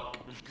block.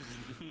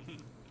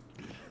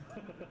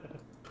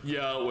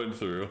 Yeah, it went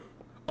through.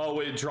 Oh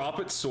wait, drop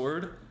its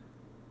sword?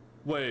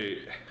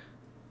 Wait,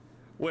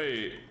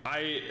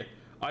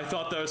 I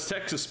thought that was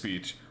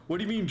text-to-speech. What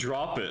do you mean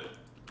drop it?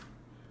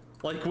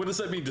 Like, what does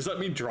that mean? Does that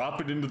mean drop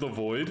it into the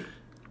void?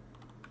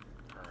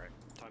 Alright,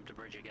 time to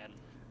bridge again.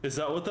 Is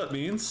that what that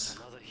means?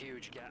 Another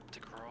huge gap to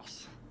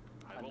cross.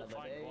 I will Another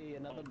find day, one.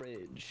 another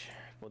bridge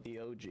for the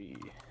OG.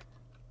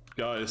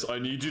 Guys, I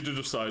need you to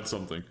decide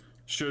something.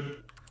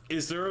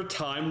 Is there a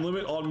time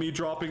limit on me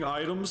dropping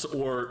items,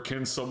 or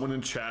can someone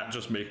in chat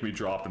just make me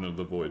drop into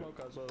the void?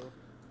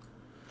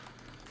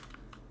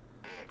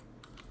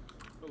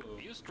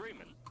 Are you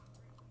streaming?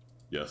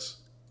 Yes.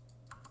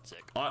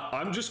 Sick.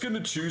 I'm just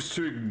gonna choose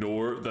to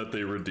ignore that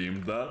they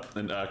redeemed that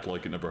and act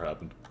like it never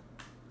happened.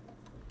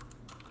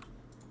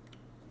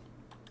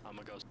 I'm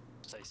gonna go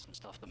say some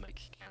stuff that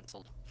makes you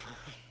cancelled.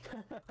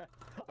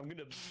 I'm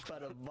gonna try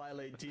to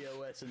violate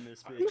TOS in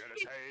this I'm bitch. gonna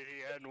say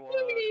the N-word.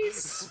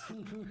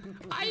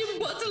 I am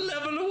but a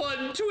level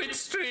 1 Twitch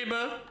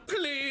streamer,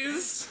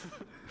 please.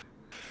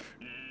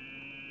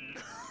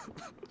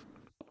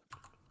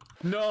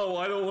 No,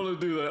 I don't want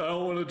to do that. I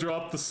don't want to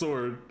drop the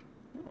sword.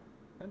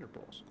 Ender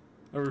pearls.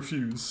 I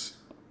refuse.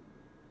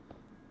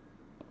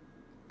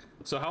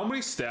 So how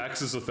many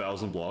stacks is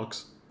 1,000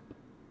 blocks?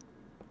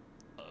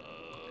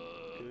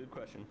 Good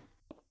question.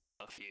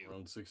 A few.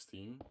 Around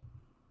 16.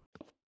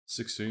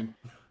 16.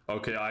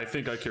 Okay, I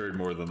think I carried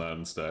more than that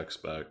in stacks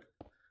back.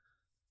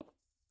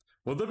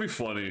 Wouldn't that be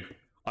funny?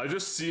 I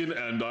just see an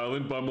end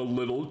island, but I'm a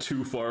little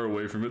too far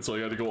away from it, so I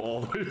gotta go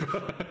all the way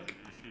back.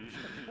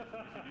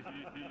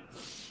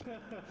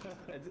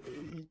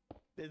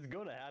 It's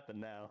gonna happen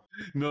now.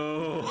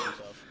 No.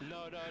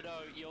 No.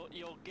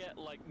 You'll get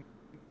like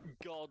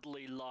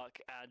godly luck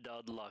and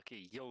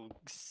unlucky. You'll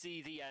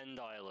see the end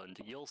island.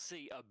 You'll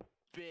see a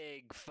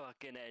big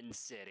fucking end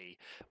city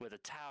with a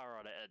tower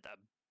on it and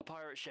a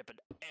pirate ship and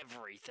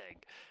everything.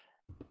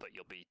 But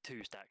you'll be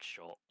 2 stacks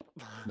short.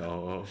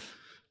 No.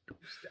 2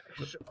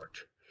 stacks short.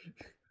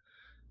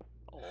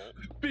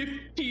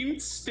 15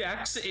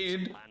 stacks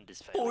in Land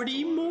is failing 40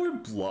 to load. more Why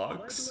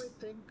blocks. do I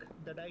think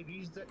that I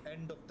reached the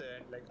end of the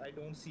end? Like, I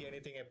don't see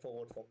anything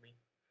forward for me.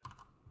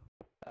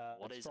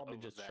 What It's is probably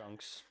over just there?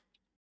 chunks.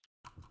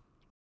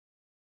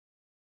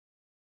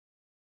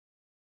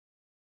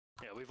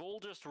 Yeah, we've all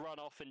just run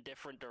off in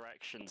different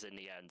directions in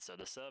the end, so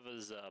the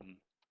server's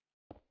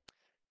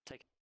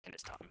taking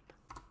its time.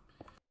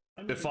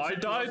 I mean, If I it's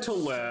die to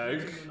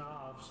lag-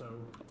 17.5, so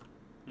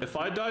If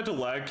I die to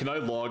lag, can I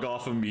log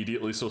off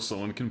immediately so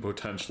someone can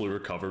potentially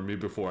recover me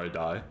before I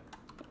die?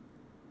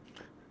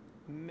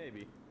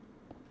 Maybe.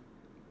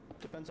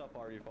 Depends how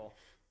far you fall.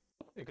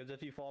 Because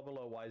if you fall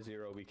below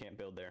Y0, we can't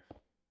build there.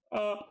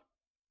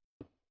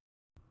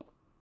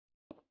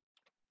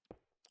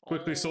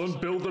 Quickly, someone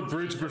build a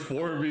bridge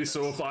before me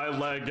so if I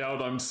lag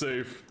out, I'm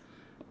safe.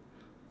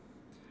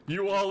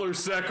 You all are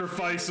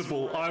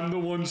sacrificable. I'm the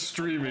one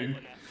streaming.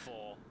 An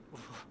F4.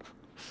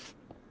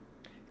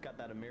 Got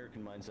that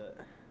American mindset.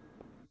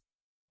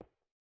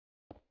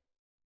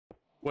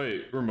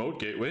 Wait, remote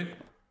gateway?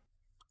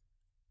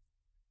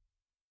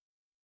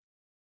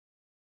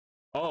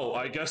 Oh,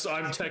 I guess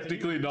I'm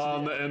technically not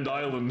on the end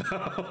island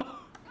now.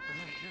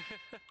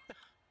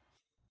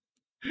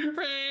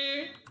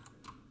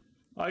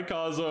 Hi,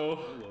 Kazo.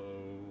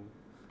 Hello.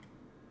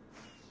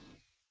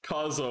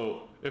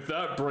 Kazo, if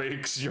that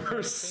breaks,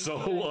 you're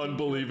so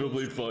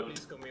unbelievably fucked.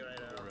 Please come here right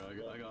now.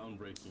 Alright, I got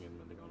unbreaking and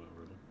mending on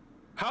already.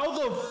 How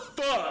the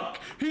fuck?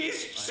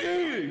 He's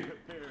cheating!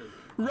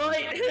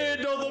 Right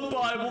hand on the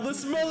Bible,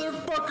 this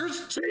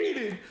motherfucker's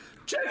cheating!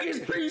 Check his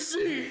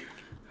PC!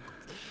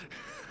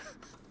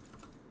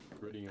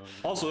 Reading on.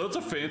 Also, that's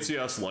a fancy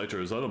ass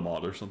lighter. Is that a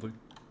mod or something?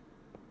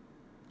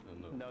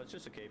 No. No, it's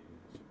just a cape.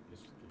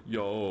 It's just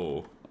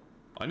Yo,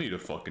 I need a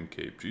fucking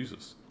cape,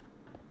 Jesus.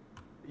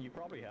 You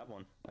probably have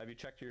one. Have you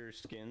checked your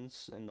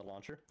skins in the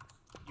launcher?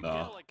 You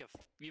Nah. feel like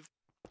you've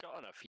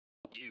gotten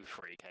a few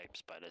free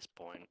capes by this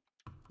point.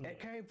 It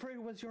came free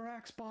with your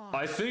Xbox!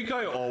 I think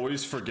I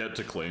always forget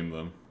to claim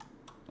them.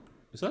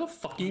 Is that a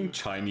fucking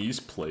Chinese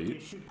they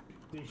plate?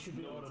 should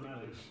be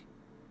automatic.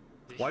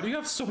 Why do you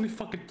have so many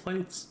fucking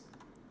plates?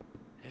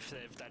 If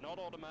they're not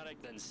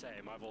automatic, then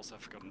same. I've also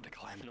forgotten to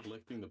claim them.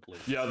 collecting the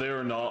plates. Yeah, they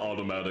are not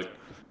automatic.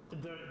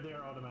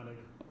 They're automatic.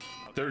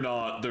 They're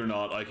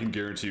not. I can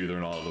guarantee you they're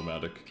not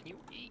automatic. Can you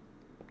eat?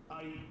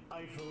 I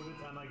voted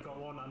and I got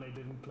one and I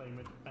didn't claim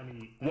it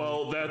any.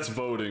 Well, that's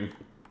voting.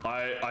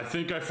 I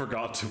think I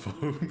forgot to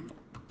vote.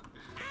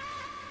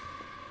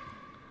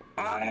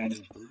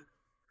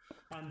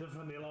 And the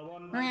vanilla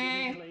one I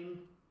didn't claim.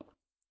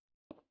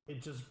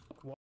 It just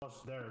was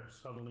there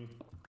suddenly.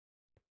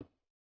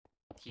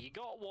 You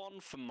got one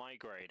for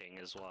migrating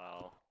as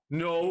well.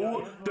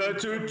 No,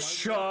 that's a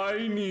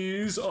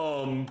Chinese,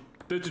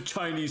 that's a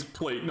Chinese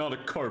plate, not a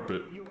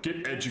carpet.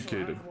 Get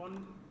educated.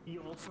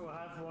 You also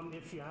have one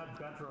if you had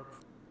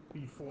bedrock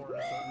before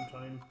a certain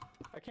time.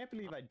 I can't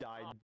believe I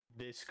died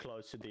this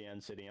close to the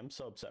end city. I'm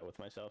so upset with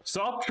myself.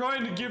 Stop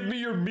trying to give me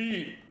your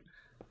meat.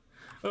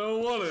 I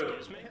don't want it.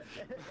 Excuse me?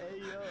 Hey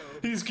yo!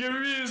 He's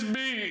giving me his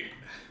meat.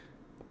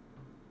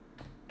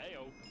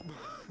 Heyo.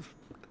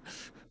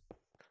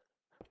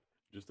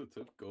 Just a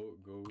tip, go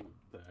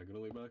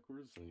diagonally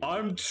backwards. And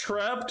I'm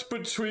trapped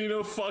between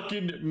a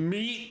fucking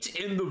meat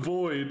in the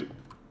void.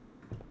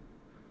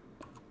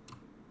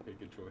 Take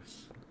a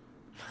choice.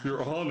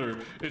 Your Honor,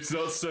 it's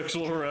not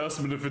sexual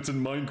harassment if it's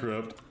in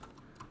Minecraft.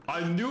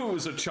 I knew it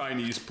was a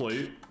Chinese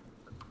plate.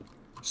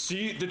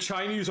 See, the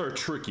Chinese are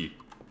tricky.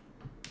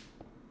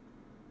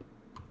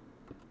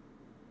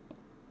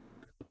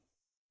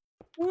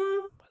 Woo.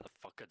 Where the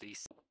fuck are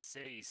these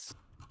cities?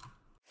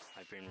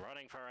 I've been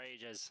running for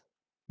ages.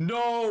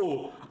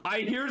 No! I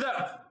hear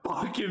that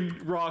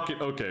fucking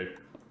rocket. Okay.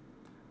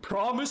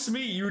 Promise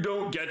me you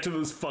don't get to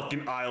this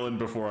fucking island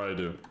before I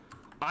do.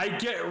 I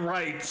get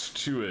right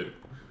to it.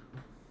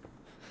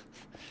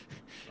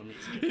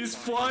 He's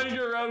flying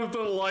around with the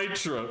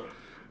Elytra.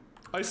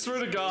 I swear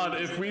to God,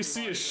 if we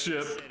see a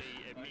ship... City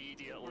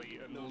immediately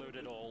and loot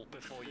it all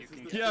before you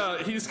can get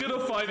Yeah, he's gonna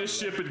find a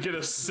ship and get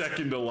a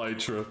second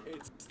Elytra.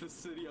 It's the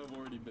city I've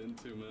already been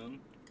to, man.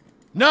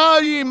 Now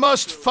ye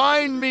must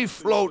find me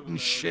floating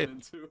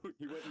shit.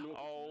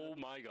 Oh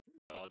my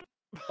god.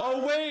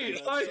 Oh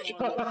wait, hi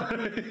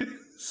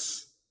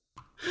guys!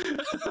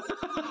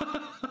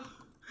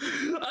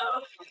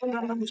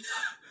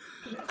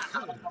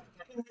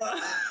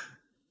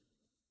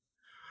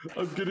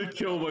 I'm gonna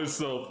kill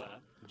myself.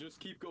 just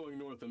keep going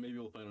north and maybe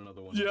we'll find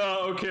another one. Yeah,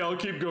 okay, I'll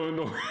keep going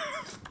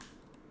north.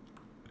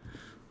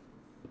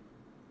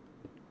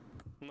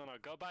 No,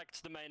 go back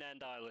to the main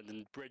end island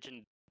and bridge in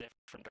a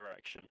different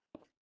direction.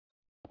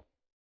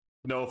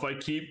 No, if I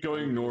keep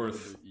going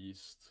north,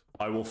 east.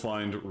 I will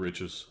find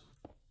riches.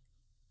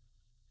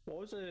 What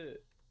was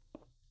it?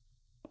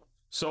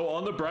 So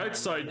on the bright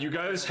side, you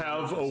guys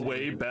have a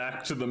way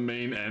back to the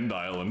main end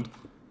island.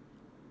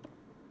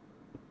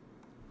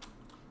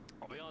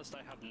 I'll be honest,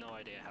 I have no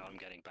idea how I'm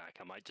getting back.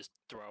 I might just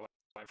throw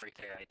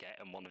everything I get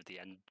in one of the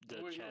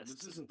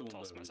chests and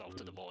toss myself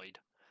to the void.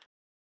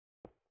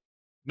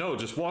 No,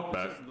 just walk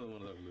back.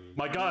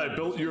 My guy, I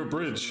built you a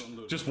bridge.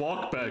 Just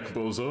walk back,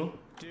 bozo.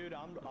 Dude,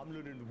 I'm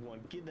looting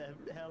one. Get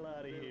the hell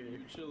out of here.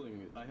 You're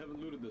chilling. I haven't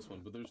looted this one,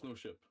 but there's no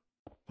ship.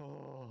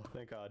 Oh,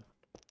 thank God.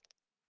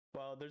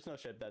 Well, there's no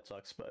ship. That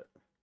sucks, but...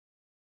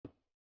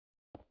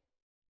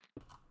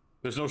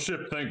 There's no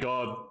ship, thank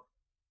God.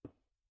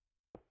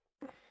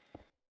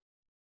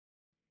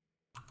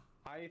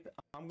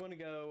 I'm gonna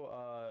go,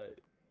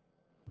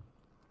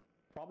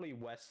 probably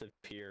west of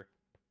here.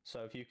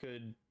 So if you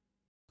could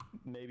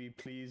maybe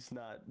please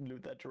not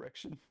loot that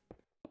direction.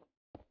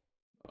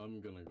 I'm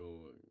gonna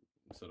go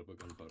set up a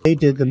gunpowder. They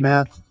did the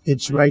math.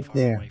 It's right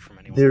there.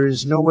 There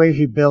is no way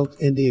he built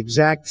in the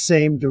exact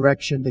same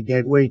direction the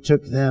gateway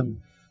took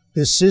them.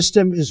 The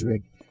system is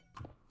rigged.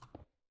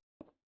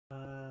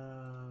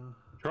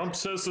 Trump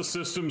says the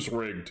system's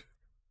rigged.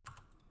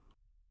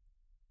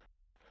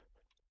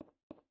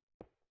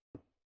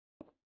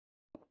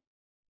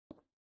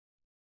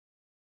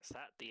 Is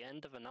that the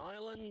end of an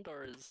island,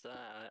 or is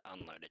that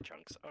unloaded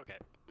chunks? Okay.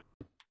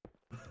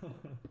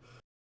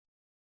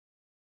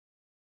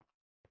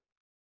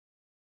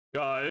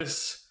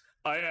 Guys,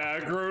 I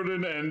aggroed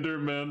an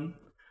Enderman.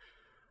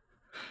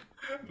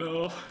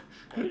 No.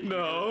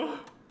 No.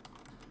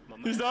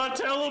 He's not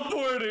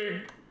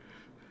teleporting!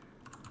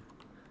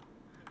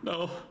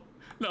 No.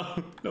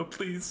 No. No,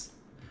 please.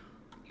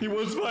 He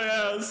wants my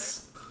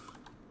ass.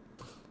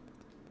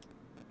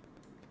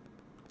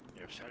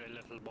 You silly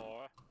little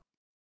boy.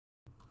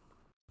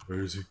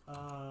 Where is he?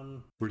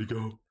 Where'd he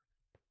go?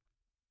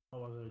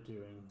 What was I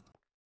doing?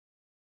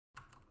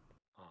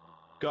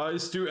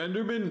 Guys, do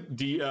Enderman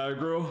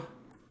de-aggro?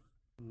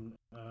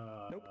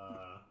 Nope.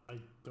 I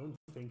don't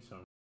think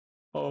so.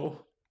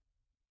 Oh.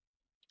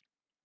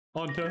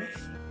 On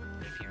death?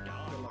 If you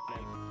die,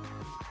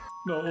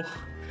 No.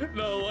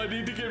 No, I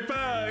need to get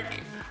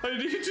back! I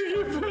need to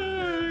get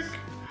back!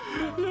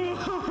 No!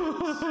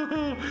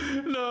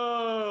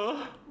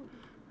 No!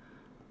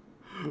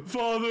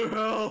 Father,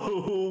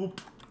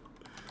 help!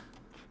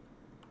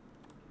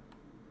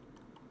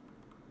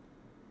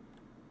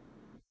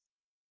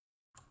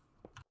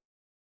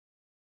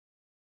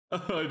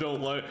 I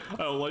don't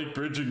like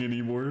bridging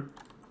anymore.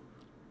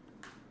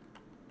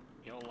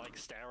 you don't like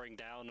staring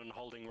down and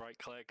holding right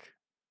click.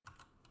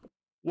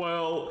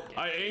 Well,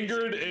 I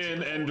angered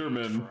an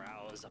Enderman. For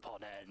hours upon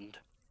end.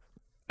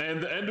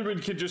 And the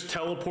Enderman can just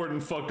teleport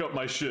and fuck up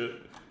my shit.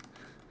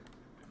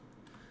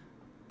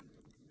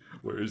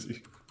 Where is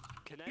he?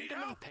 Can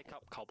Enderman pick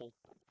up cobble?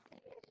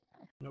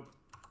 Nope.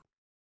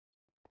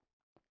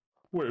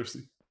 Where is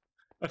he?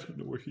 I don't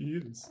know where he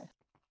is.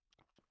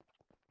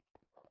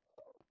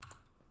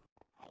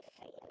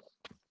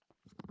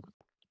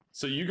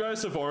 So you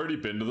guys have already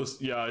been to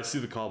this? Yeah, I see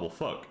the cobble.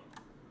 Fuck.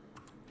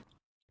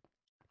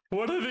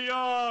 What are the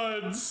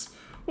odds?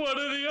 What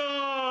are the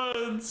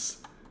odds?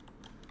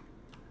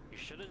 You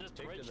should have just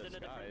bridged in a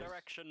different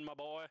direction, my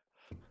boy.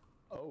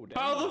 Oh, damn.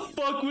 How the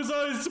fuck was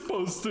I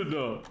supposed to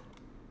know?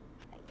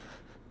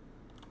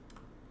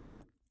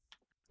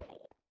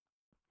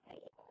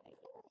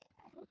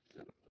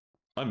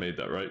 I made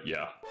that right?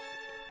 Yeah.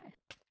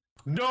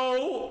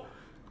 No!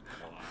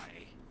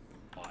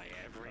 Why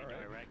every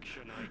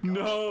direction I go,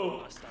 No!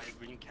 must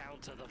I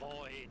encounter the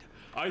void?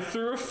 I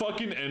threw a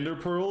fucking ender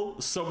pearl,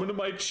 someone in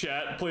my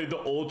chat played the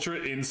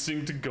Ultra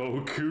Instinct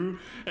Goku,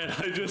 and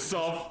I just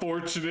saw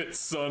Fortunate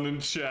Son in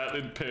chat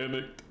and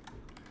panicked.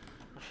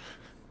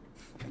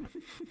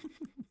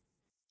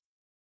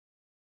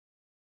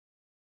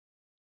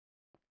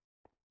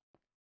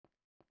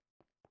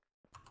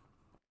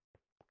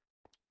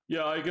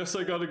 Yeah, I guess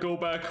I gotta go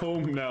back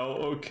home now,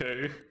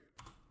 okay.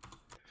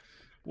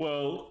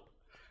 Well,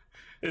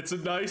 it's a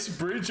nice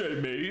bridge I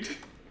made.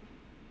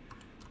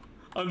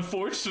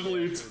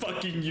 Unfortunately, it's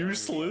fucking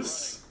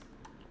useless.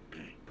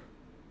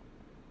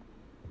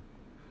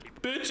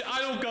 Bitch,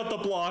 I don't got the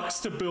blocks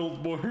to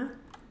build more.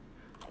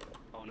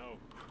 Oh no.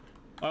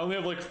 I only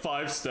have like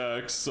 5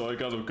 stacks, so I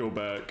gotta go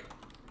back.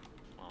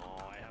 Oh,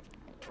 I have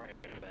to pray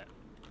a bit.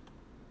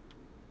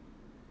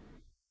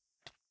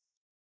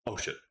 Oh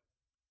shit.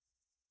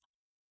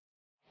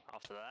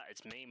 After that,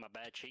 it's me, my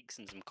bad cheeks,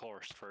 and some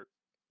chorus fruit.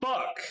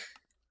 Fuck!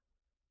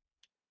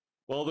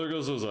 Well, there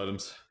goes those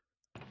items.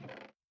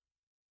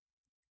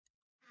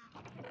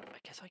 I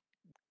guess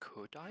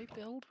could I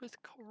build with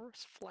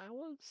chorus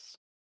flowers?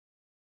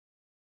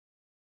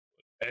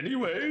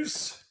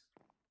 Anyways,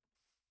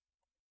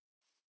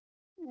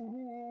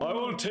 I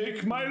will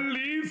take my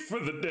leave for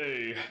the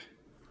day.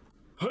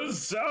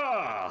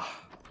 Huzzah!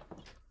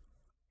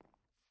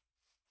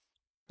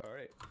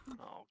 Alright.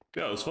 Oh,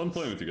 Yeah, it was fun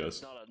playing with you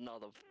guys. not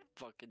another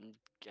fucking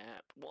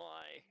gap.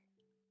 Why?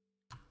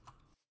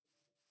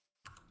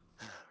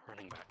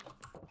 Running back.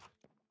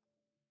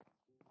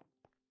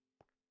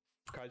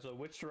 Kaizo,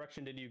 which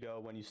direction did you go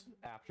when you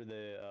after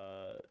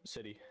the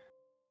city?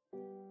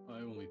 I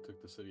only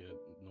took the city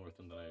at north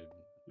and then I...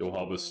 Yo,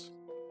 Hobbist,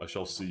 I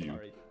shall see you.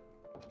 Alright.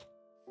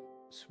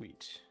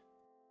 Sweet.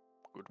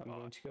 I'm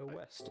going to go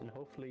west and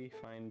hopefully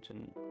find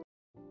an...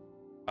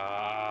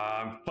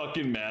 I'm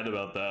fucking mad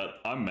about that.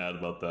 I'm mad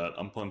about that.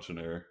 I'm punching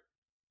air.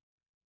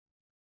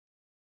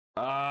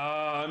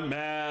 I'm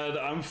mad.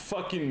 I'm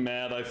fucking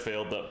mad I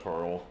failed that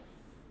pearl.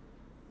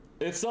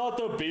 It's not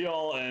the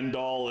be-all,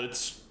 end-all.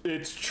 It's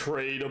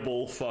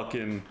tradable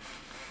fucking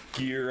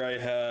gear I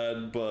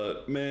had,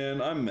 but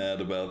man, I'm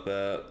mad about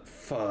that.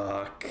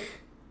 Fuck.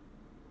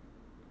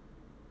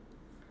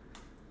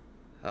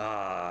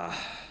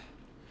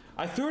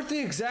 I threw it the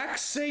exact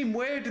same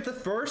way I did the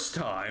first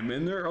time,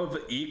 and they're of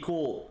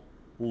equal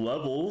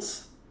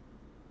levels.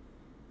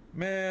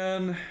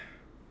 Man.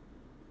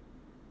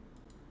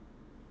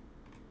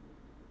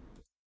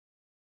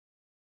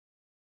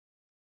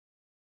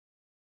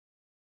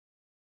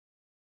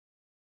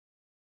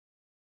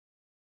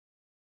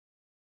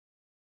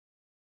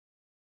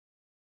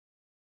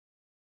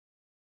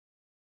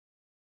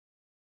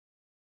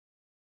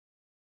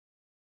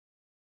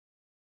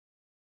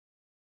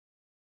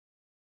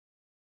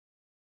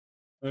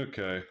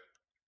 Okay.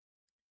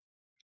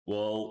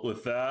 Well,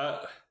 with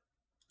that,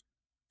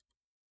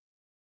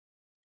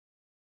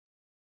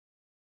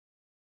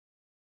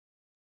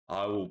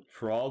 I will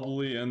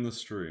probably end the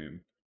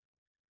stream.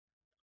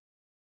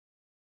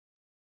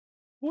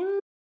 Woo!